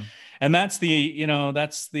that's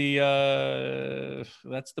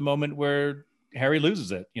the moment where Harry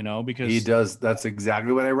loses it, because he does. That's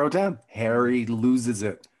exactly what I wrote down. Harry loses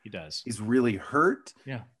it. He does. He's really hurt.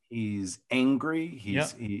 Yeah. He's angry.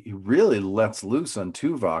 He really lets loose on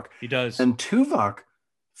Tuvok. He does. And Tuvok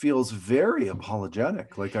feels very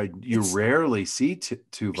apologetic. Like you rarely see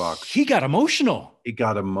Tuvok. He got emotional. He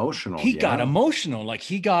got emotional. Like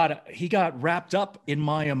he got wrapped up in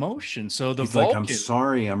my emotion. So he's Vulcan, like, I'm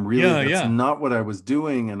sorry. I'm really. That's not what I was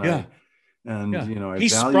doing. And And, I he value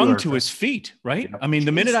sprung our to his feet, right? Yep. I mean,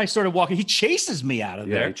 the minute I started walking, he chases me out of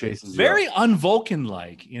there. He chases very you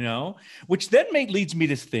un-Vulcan-like, which then leads me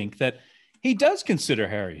to think that he does consider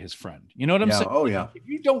Harry his friend. You know what I'm saying? Oh, yeah. If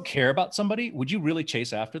you don't care about somebody, would you really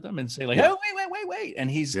chase after them and say like, "Oh, wait," and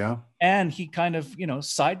he kind of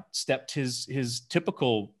sidestepped his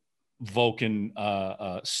typical Vulcan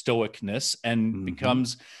stoicness and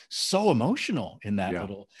becomes so emotional in that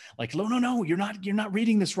little like, no, you're not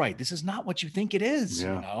reading this right. This is not what you think it is.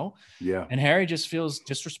 And Harry just feels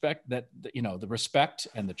disrespect that the respect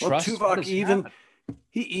and the trust. Tuvok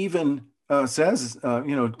even says,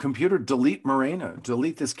 computer, delete Morena,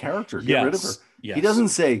 delete this character, get rid of her. He doesn't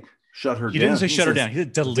say shut her down. He didn't say shut her down. He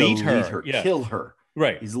said delete her. Kill her.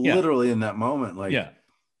 Right. He's literally in that moment like,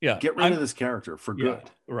 get rid of this character for good.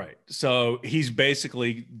 Right. So he's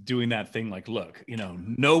basically doing that thing like, look,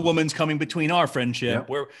 no woman's coming between our friendship.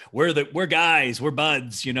 We're guys, we're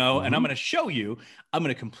buds, and I'm going to show you, I'm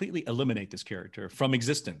going to completely eliminate this character from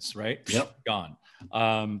existence, right? Gone.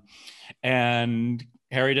 And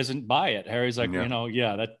Harry doesn't buy it. Harry's like,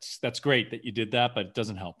 that's great that you did that, but it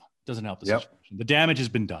doesn't help. It doesn't help the situation. The damage has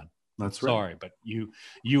been done. That's right. Sorry, but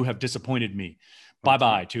you have disappointed me.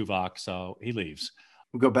 Bye-bye, Tuvok. So he leaves.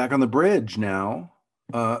 We go back on the bridge now.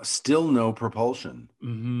 Still no propulsion.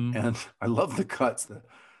 And I love the cuts,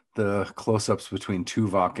 the close-ups between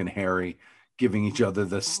Tuvok and Harry giving each other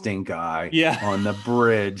the stink eye on the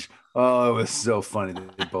bridge. Oh, it was so funny.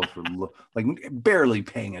 They both were like barely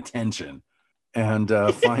paying attention. And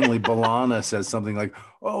finally, B'Elanna says something like,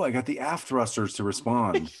 "Oh, I got the aft thrusters to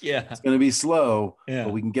respond. It's going to be slow,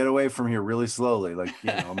 but we can get away from here really slowly. Like,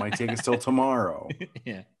 it might take us till tomorrow."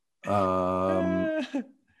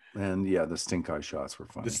 And the stink eye shots were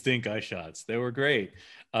funny. The stink eye shots, they were great.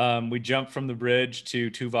 We jumped from the bridge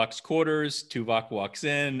to Tuvok's quarters. Tuvok walks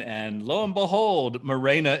in, and lo and behold,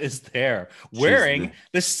 Morena is there, wearing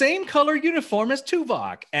the same color uniform as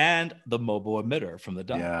Tuvok and the mobile emitter from the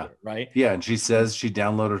doctor, right? Yeah, and she says she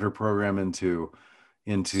downloaded her program into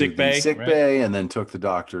sick bay, and then took the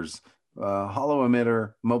doctor's mobile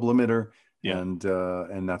emitter,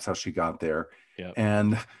 and that's how she got there.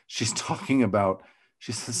 And she's talking about.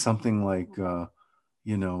 She says something like,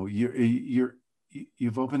 you've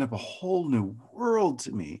opened up a whole new world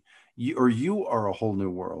to me. You are a whole new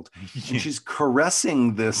world. And she's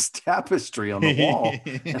caressing this tapestry on the wall.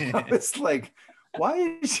 And I was like,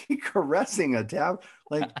 why is she caressing a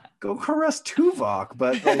like, go caress Tuvok.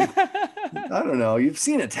 But like, I don't know. You've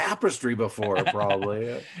seen a tapestry before,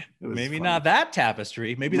 probably. Maybe funny. Not that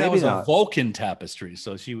tapestry. Maybe that was not. A Vulcan tapestry.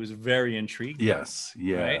 So she was very intrigued. Yes.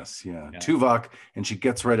 Tuvok, and she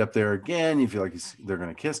gets right up there again. You feel like they're going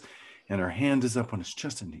to kiss. And her hand is up on his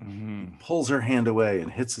chest, and he pulls her hand away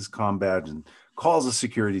and hits his comm badge and calls the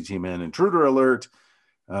security team in. Intruder alert.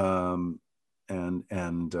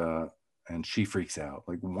 And she freaks out.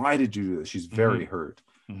 Like, why did you do this? She's very hurt.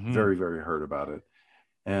 Very, very hurt about it.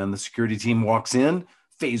 And the security team walks in,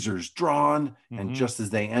 phasers drawn, and just as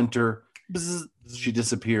they enter, bzz, she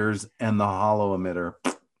disappears, and the holo emitter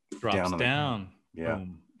drops down.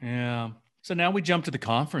 Yeah. So now we jump to the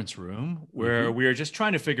conference room where we are just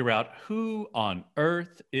trying to figure out who on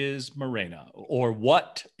earth is Morena, or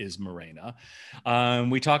what is Morena.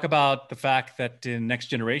 We talk about the fact that in Next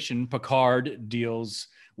Generation, Picard deals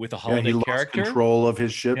with a holodeck he lost character. Control of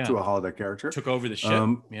his ship to a holodeck character. Took over the ship.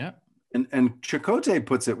 And Chakotay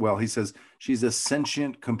puts it well. He says she's a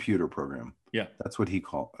sentient computer program. Yeah, that's what he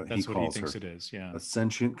calls her. That's what he thinks it is. Yeah, a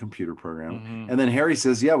sentient computer program. And then Harry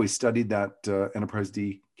says, "Yeah, we studied that Enterprise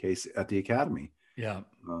D case at the Academy." Yeah.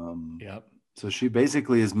 So she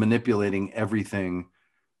basically is manipulating everything,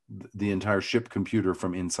 the entire ship computer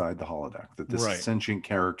from inside the holodeck. That this sentient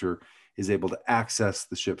character is able to access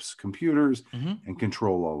the ship's computers and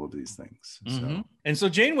control all of these things. And so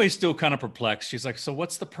Janeway's still kind of perplexed. She's like, so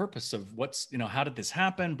what's the purpose of how did this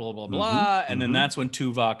happen? Blah, blah, blah. And then that's when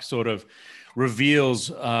Tuvok sort of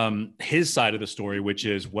reveals his side of the story, which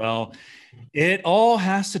is, well, it all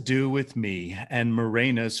has to do with me and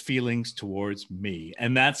Morena's feelings towards me.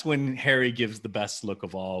 And that's when Harry gives the best look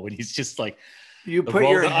of all, when he's just like, you put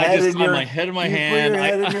your head in your head in my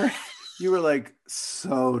hand. You were like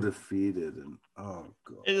so defeated, and oh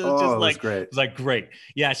god, it was great. It was like, great,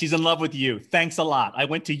 yeah, she's in love with you. Thanks a lot. I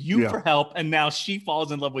went to you for help, and now she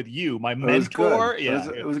falls in love with you, my mentor.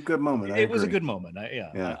 It was a good moment. It was a good moment.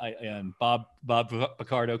 And Bob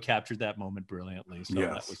Picardo captured that moment brilliantly. So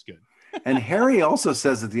that was good. And Harry also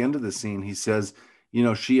says at the end of the scene, he says,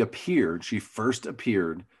 she first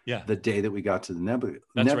appeared the day that we got to the nebula.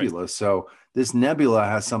 Right. So this nebula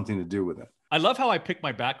has something to do with it. I love how I picked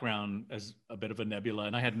my background as a bit of a nebula,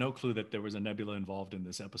 and I had no clue that there was a nebula involved in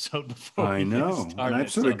this episode before. I know, started. and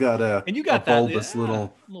I've sort of got and you got a that bulbous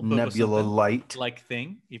little nebula light like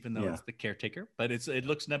thing, even though it's the caretaker, but it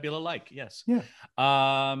looks nebula like. Yes. Yeah.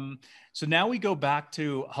 So now we go back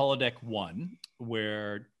to holodeck 1,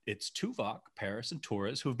 where it's Tuvok, Paris, and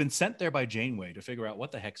Torres, who have been sent there by Janeway to figure out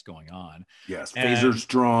what the heck's going on. Yes, phasers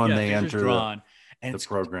drawn. Yeah, they phasers enter drawn. And the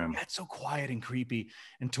program. That's so quiet and creepy.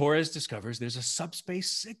 And Torres discovers there's a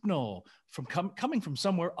subspace signal from coming from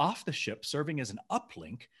somewhere off the ship, serving as an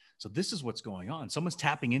uplink. So this is what's going on. Someone's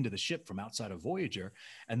tapping into the ship from outside of Voyager.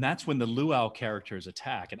 And that's when the Luau characters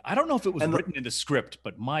attack. And I don't know if it was written in the script,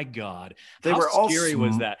 but my God, how scary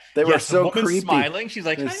was that? They were so creepy. Smiling. She's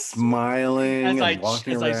like, smiling as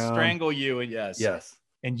walking I around. Strangle you. And yes.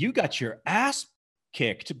 And you got your ass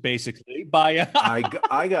kicked basically by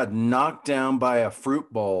I got knocked down by a fruit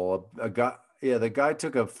bowl. The guy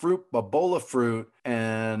took a bowl of fruit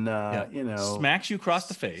and smacks you across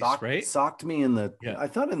the face, right? Socked me in the I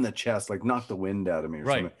thought in the chest, like knocked the wind out of me or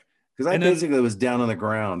something. Because I then, basically was down on the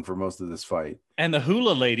ground for most of this fight. And the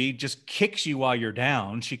hula lady just kicks you while you're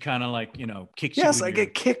down. She kind of like, kicks you. Yes, I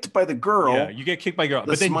get kicked by the girl. Yeah, you get kicked by a girl.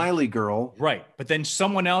 The smiley girl. Right. But then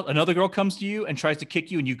another girl comes to you and tries to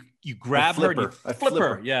kick you, and you grab her and you flip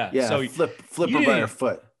her. Yeah. Yeah. So flip her by her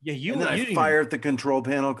foot. Yeah, and then I fire at the control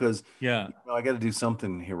panel because I got to do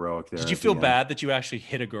something heroic there. Did you feel bad that you actually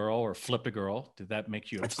hit a girl or flipped a girl? Did that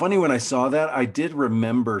make you upset? It's funny, when I saw that, I did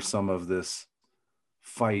remember some of this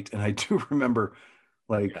fight, and I do remember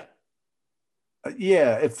it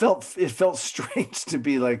felt strange to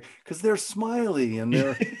be like, because they're smiley and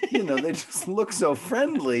they're they just look so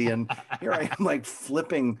friendly, and here I am like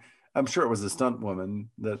flipping. I'm sure it was a stunt woman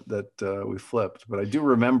that we flipped, but I do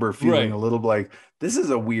remember feeling a little like, this is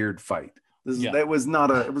a weird fight. It was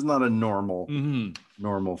not a normal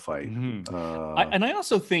fight. And I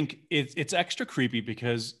also think it's extra creepy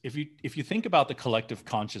because if you think about the collective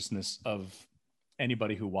consciousness of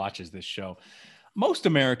anybody who watches this show, most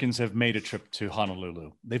Americans have made a trip to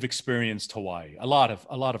Honolulu. They've experienced Hawaii. A lot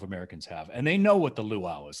of Americans have, and they know what the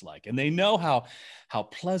luau is like, and they know how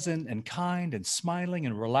pleasant and kind and smiling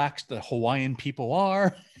and relaxed the Hawaiian people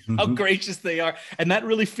are, how gracious they are, and that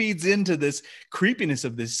really feeds into this creepiness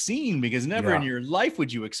of this scene, because never in your life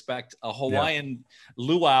would you expect a Hawaiian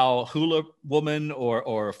luau hula woman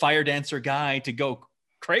or fire dancer guy to go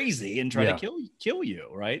crazy and try to kill you,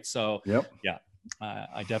 right? So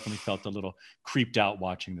I definitely felt a little creeped out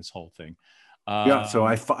watching this whole thing. So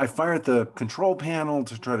I fire at the control panel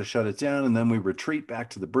to try to shut it down, and then we retreat back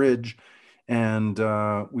to the bridge, and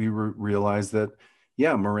we realize that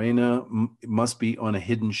Morena must be on a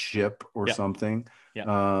hidden ship or something,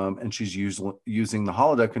 and she's using the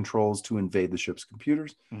holodeck controls to invade the ship's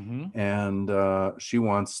computers, and she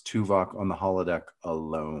wants Tuvok on the holodeck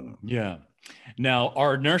alone. Now,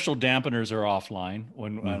 our inertial dampeners are offline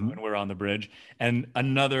when we're on the bridge. And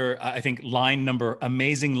another, I think,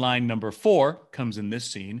 amazing line number 4 comes in this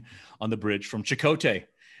scene on the bridge from Chakotay,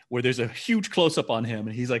 where there's a huge close-up on him.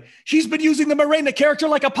 And he's like, she's been using the Morena character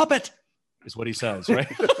like a puppet, is what he says,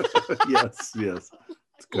 right? Yes. I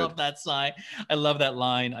love that sign. I love that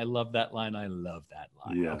line. I love that line.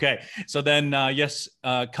 Yeah. Okay. So then,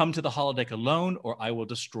 come to the holodeck alone, or I will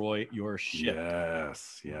destroy your ship.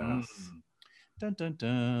 Yes. Dun, dun,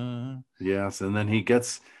 dun. Yes, and then he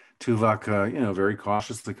gets Tuvok, very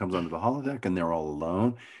cautiously comes onto the holodeck, and they're all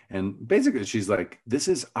alone. And basically, she's like, "This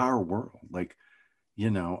is our world. Like,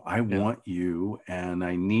 I want you, and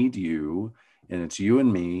I need you, and it's you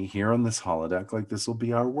and me here on this holodeck. Like, this will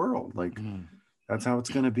be our world. Like, that's how it's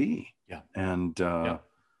going to be." Yeah. And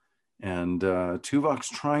Tuvok's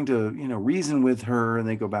trying to, reason with her, and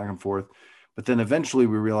they go back and forth. But then eventually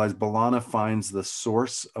we realize B'Elanna finds the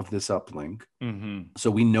source of this uplink.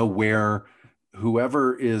 So we know where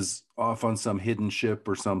whoever is off on some hidden ship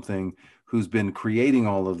or something who's been creating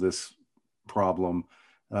all of this problem,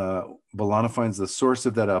 B'Elanna finds the source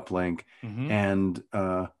of that uplink, and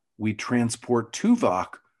we transport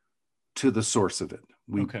Tuvok to the source of it.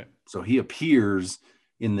 So he appears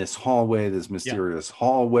in this hallway, this mysterious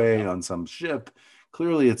hallway on some ship.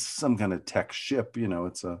 Clearly it's some kind of tech ship,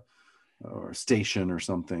 it's or a station or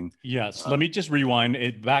something. Yes. Let me just rewind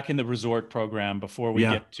it back in the resort program before we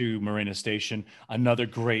get to Morena Station. Another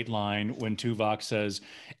great line when Tuvok says,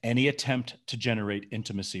 any attempt to generate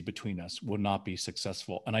intimacy between us will not be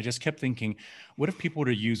successful. And I just kept thinking, what if people were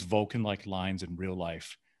to use Vulcan-like lines in real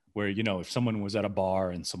life? Where, if someone was at a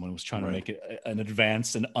bar and someone was trying to make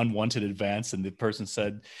an unwanted advance, and the person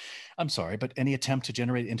said, I'm sorry, but any attempt to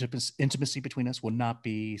generate intimacy between us will not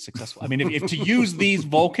be successful. I mean, if to use these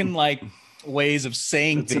Vulcan-like ways of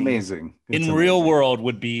saying it's things amazing. It's in real world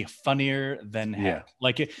would be funnier than heck.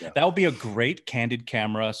 Like that would be a great candid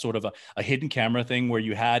camera, sort of a hidden camera thing where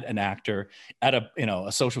you had an actor at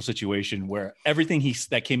a social situation where everything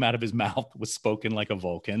that came out of his mouth was spoken like a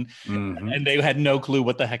Vulcan, and they had no clue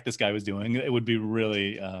what the heck this guy was doing. It would be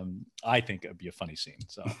really, I think it'd be a funny scene.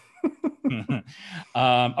 So.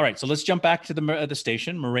 All right, so let's jump back to the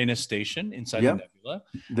station, Morena's station inside the nebula.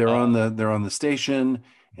 They're on the station,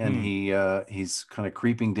 and he's kind of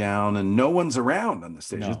creeping down, and no one's around on the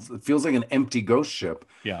station. No. It feels like an empty ghost ship.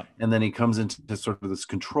 Yeah. And then he comes into sort of this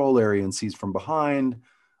control area and sees from behind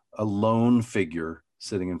a lone figure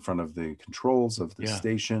sitting in front of the controls of the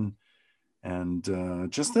station. And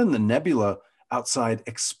just then the nebula outside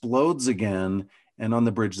explodes again. And on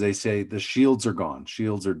the bridge, they say the shields are gone.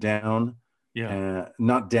 Shields are down. Yeah.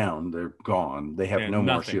 Not down. They're gone. They have no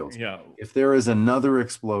more shields. Yeah. If there is another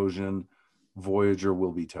explosion, Voyager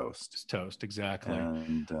will be toast. It's toast, exactly.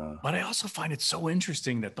 And, but I also find it so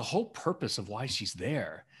interesting that the whole purpose of why she's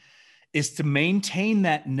there is to maintain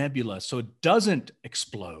that nebula so it doesn't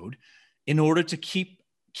explode in order to keep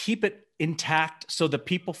it intact so the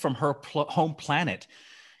people from her home planet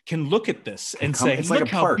can look at this and say, it's look like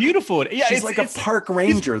how beautiful it is. Yeah, she's like a park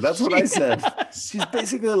ranger. That's what I said. She's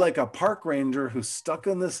basically like a park ranger who's stuck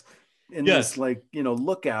in this like,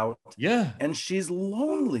 lookout. Yeah. And she's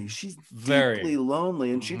lonely. She's deeply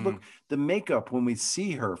lonely. And she the makeup when we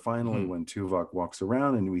see her finally, when Tuvok walks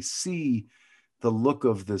around and we see the look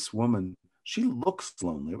of this woman, she looks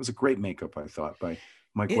lonely. It was a great makeup, I thought, by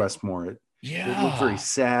Mike Westmore. It looked very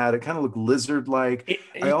sad. It kind of looked lizard-like.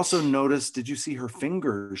 I also noticed, did you see her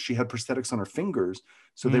fingers? She had prosthetics on her fingers,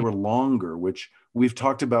 so they were longer, which we've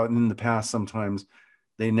talked about in the past. Sometimes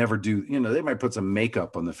they never do, they might put some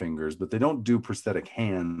makeup on the fingers, but they don't do prosthetic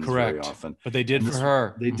hands very often. But they did for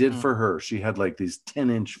her. They did for her. She had like these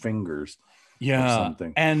 10-inch fingers or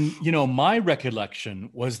something. And, my recollection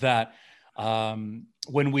was that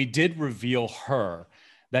when we did reveal her,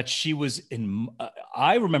 that she was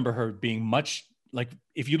I remember her being much like,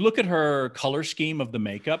 if you look at her color scheme of the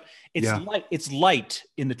makeup, it's light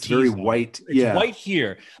in the T-zone. Very white. It's white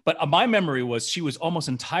here. But my memory was she was almost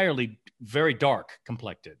entirely very dark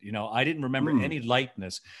complected. I didn't remember any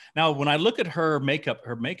lightness. Now, when I look at her makeup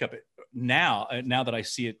now that I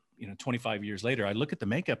see it, 25 years later, I look at the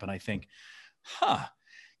makeup and I think,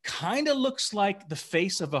 kind of looks like the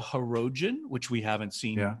face of a Hirogen, which we haven't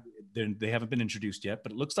seen. Yeah. They haven't been introduced yet,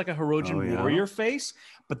 but it looks like a Hirogen warrior face.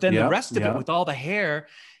 But then the rest of it with all the hair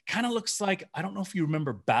kind of looks like, I don't know if you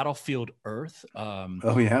remember Battlefield Earth.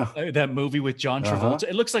 That movie with John Travolta.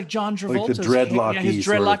 It looks like John Travolta's like the dreadlocky, his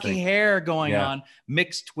dreadlocky hair going on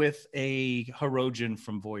mixed with a Hirogen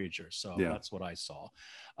from Voyager. So that's what I saw.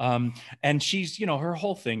 And she's, her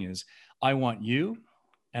whole thing is, I want you.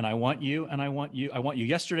 And I want you, and I want you. I want you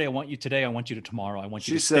yesterday. I want you today. I want you to tomorrow. I want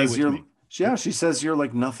you to stay with me. Yeah, she says you're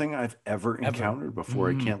like nothing I've ever encountered before.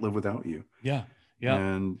 I can't live without you. Yeah.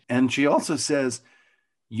 And she also says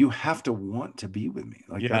you have to want to be with me.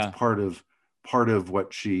 Like that's part of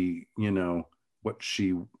what she, what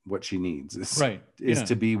she needs is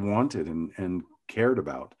to be wanted and cared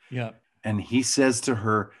about. Yeah. And he says to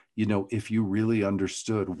her, if you really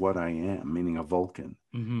understood what I am, meaning a Vulcan,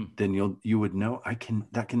 then you would know that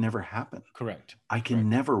can never happen. Correct. I can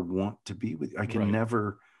never want to be with you. I can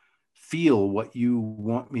never feel what you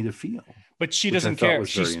want me to feel. But she doesn't care.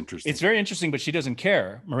 Very interesting. It's very interesting, but she doesn't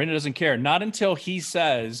care. Morena doesn't care. Not until he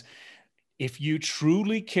says, if you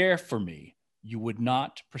truly care for me, you would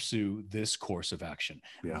not pursue this course of action.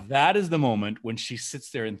 Yeah. That is the moment when she sits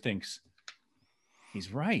there and thinks,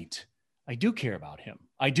 he's right. I do care about him.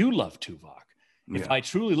 I do love Tuvok. If I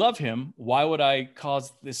truly love him, why would I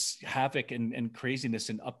cause this havoc and craziness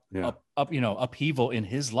and upheaval in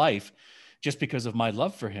his life just because of my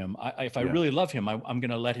love for him? If I really love him, I'm going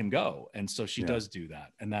to let him go. And so she does do that.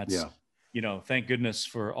 And that's, thank goodness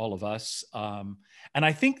for all of us. And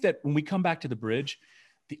I think that when we come back to the bridge,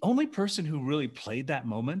 the only person who really played that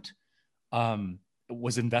moment,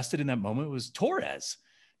 was invested in that moment was Torres.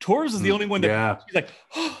 Torres is the only one that she's like,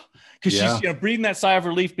 because she's breathing that sigh of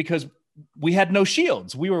relief because we had no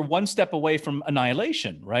shields. We were one step away from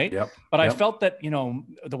annihilation, right? But I felt that,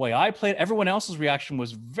 the way I played, everyone else's reaction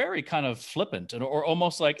was very kind of flippant or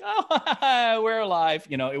almost like, oh, we're alive.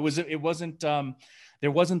 It wasn't,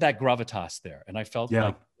 there wasn't that gravitas there. And I felt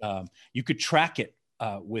like you could track it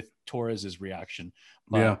with Torres's reaction.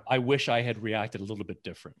 But I wish I had reacted a little bit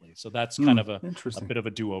differently. So that's kind of a bit of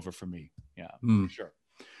a do-over for me. Yeah, for sure.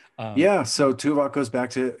 So Tuvok goes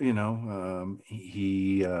back to,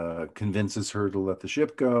 he convinces her to let the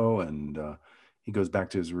ship go, and he goes back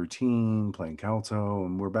to his routine, playing Calto,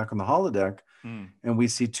 and we're back on the holodeck, and we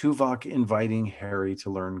see Tuvok inviting Harry to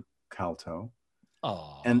learn Calto.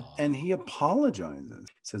 And he apologizes.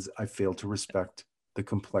 Says, "I failed to respect the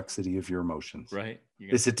complexity of your emotions." Right.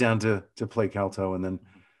 They sit down to play Calto,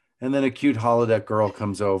 and then a cute holodeck girl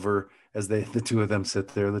comes over as the two of them sit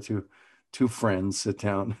there. The two friends sit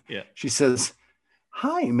down. Yeah. She says,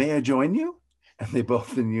 "Hi, may I join you?" And they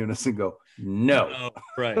both in unison go, "No." Oh,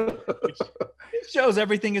 right. It shows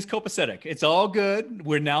everything is copacetic. It's all good.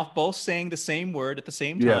 We're now both saying the same word at the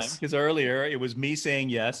same time. Because earlier it was me saying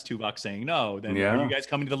yes, Tuvok saying no. Then are you guys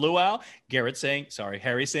coming to the luau? Harry saying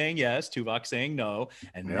yes, Tuvok saying no.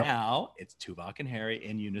 And now it's Tuvok and Harry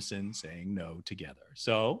in unison saying no together.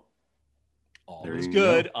 So all is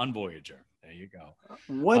good on Voyager. There you go.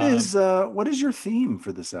 What is your theme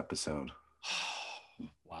for this episode?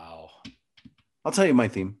 Wow. I'll tell you my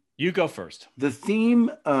theme. You go first. The theme,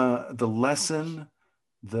 the lesson,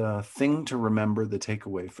 the thing to remember, the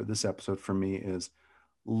takeaway for this episode for me is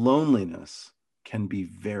loneliness can be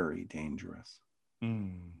very dangerous.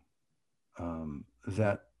 That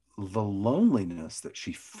the loneliness that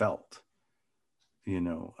she felt,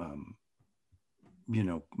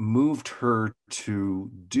 moved her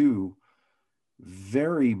to do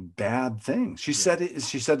very bad things. She said to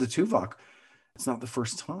Tuvok, it's not the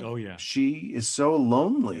first time. Oh, yeah. She is so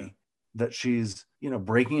lonely that she's,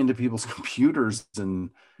 breaking into people's computers and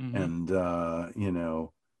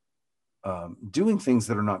doing things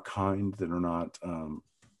that are not kind, that are not,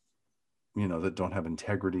 that don't have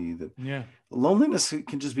integrity. Loneliness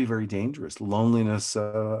can just be very dangerous. Loneliness,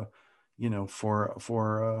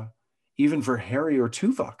 for even for Harry or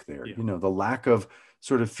Tuvok there, the lack of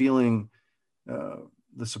sort of feeling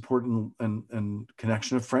the support and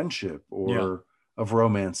connection of friendship or of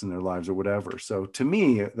romance in their lives or whatever. So to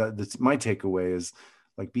me, that's my takeaway is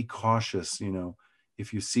like, be cautious.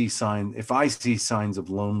 If I see signs of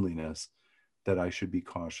loneliness, that I should be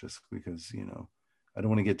cautious because, I don't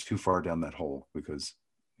want to get too far down that hole because,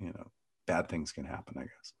 bad things can happen, I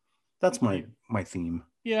guess. That's my theme.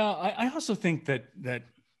 Yeah. I also think that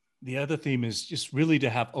the other theme is just really to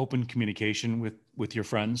have open communication with your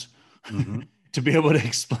friends. To be able to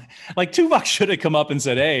explain, like Tuvok should have come up and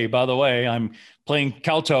said, "Hey, by the way, I'm playing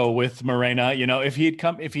Calto with Morena." If he had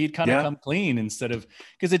kind of come clean instead of,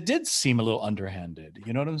 because it did seem a little underhanded.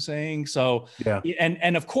 You know what I'm saying? So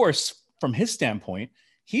and of course, from his standpoint,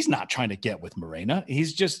 he's not trying to get with Morena.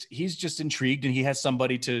 He's just intrigued, and he has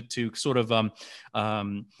somebody to sort of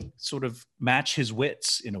match his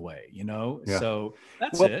wits in a way. So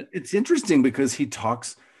that's it. It's interesting because he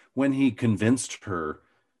talks when he convinced her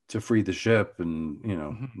to free the ship and,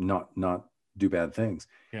 not do bad things.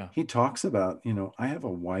 Yeah. He talks about, I have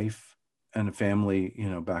a wife and a family,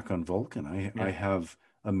 back on Vulcan. I have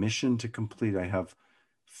a mission to complete. I have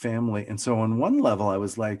family. And so on one level, I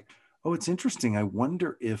was like, oh, it's interesting. I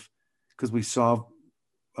wonder if, because we saw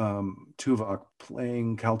Tuvok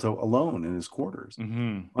playing Calto alone in his quarters.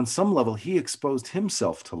 On some level, he exposed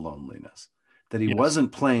himself to loneliness, that he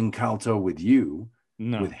wasn't playing Calto with you,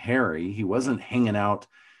 with Harry. He wasn't hanging out.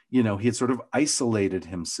 He had sort of isolated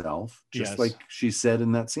himself, just like she said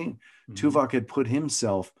in that scene. Tuvok had put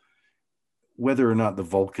himself, whether or not the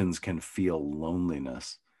Vulcans can feel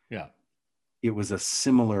loneliness. Yeah. It was a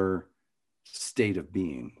similar state of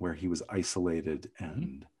being where he was isolated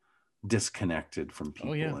and disconnected from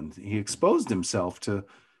people. And he exposed himself to,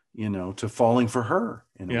 to falling for her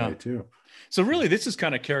in a way too. So really, this is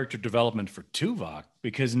kind of character development for Tuvok,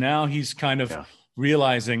 because now he's kind of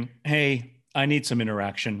realizing, hey, I need some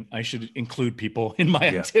interaction. I should include people in my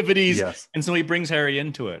activities. And so he brings Harry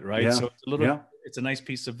into it, right? So it's a little, it's a nice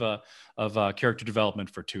piece of character development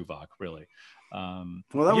for Tuvok, really.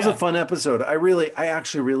 Well, that was a fun episode. I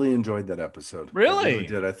actually really enjoyed that episode. Really? I really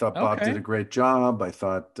did. I thought Bob did a great job. I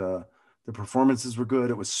thought the performances were good.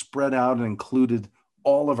 It was spread out and included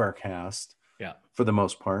all of our cast. For the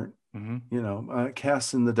most part.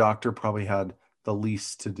 Cass and the Doctor probably had the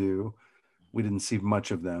least to do. We didn't see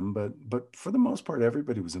much of them, but for the most part,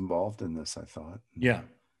 everybody was involved in this, I thought. In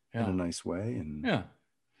a nice way. And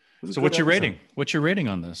so what's your rating? What's your rating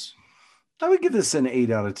on this? I would give this an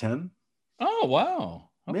 8 out of 10. Oh, wow.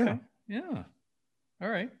 Okay. Yeah. All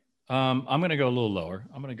right. I'm going to go a little lower.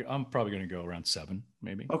 I'm probably going to go around 7,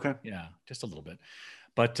 maybe. Okay. Yeah. Just a little bit.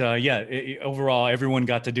 But overall, everyone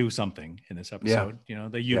got to do something in this episode.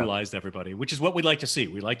 They utilized everybody, which is what we'd like to see.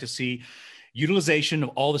 We like to see utilization of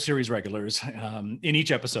all the series regulars in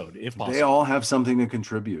each episode, if possible. They all have something to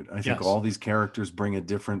contribute. I think all these characters bring a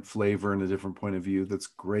different flavor and a different point of view that's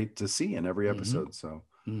great to see in every episode. So,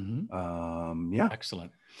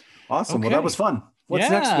 Excellent. Awesome. Okay. Well, that was fun. What's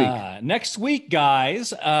next week? Next week,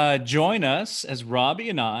 guys, join us as Robbie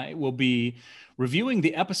and I will be reviewing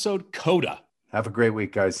the episode Coda. Have a great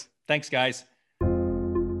week, guys. Thanks, guys.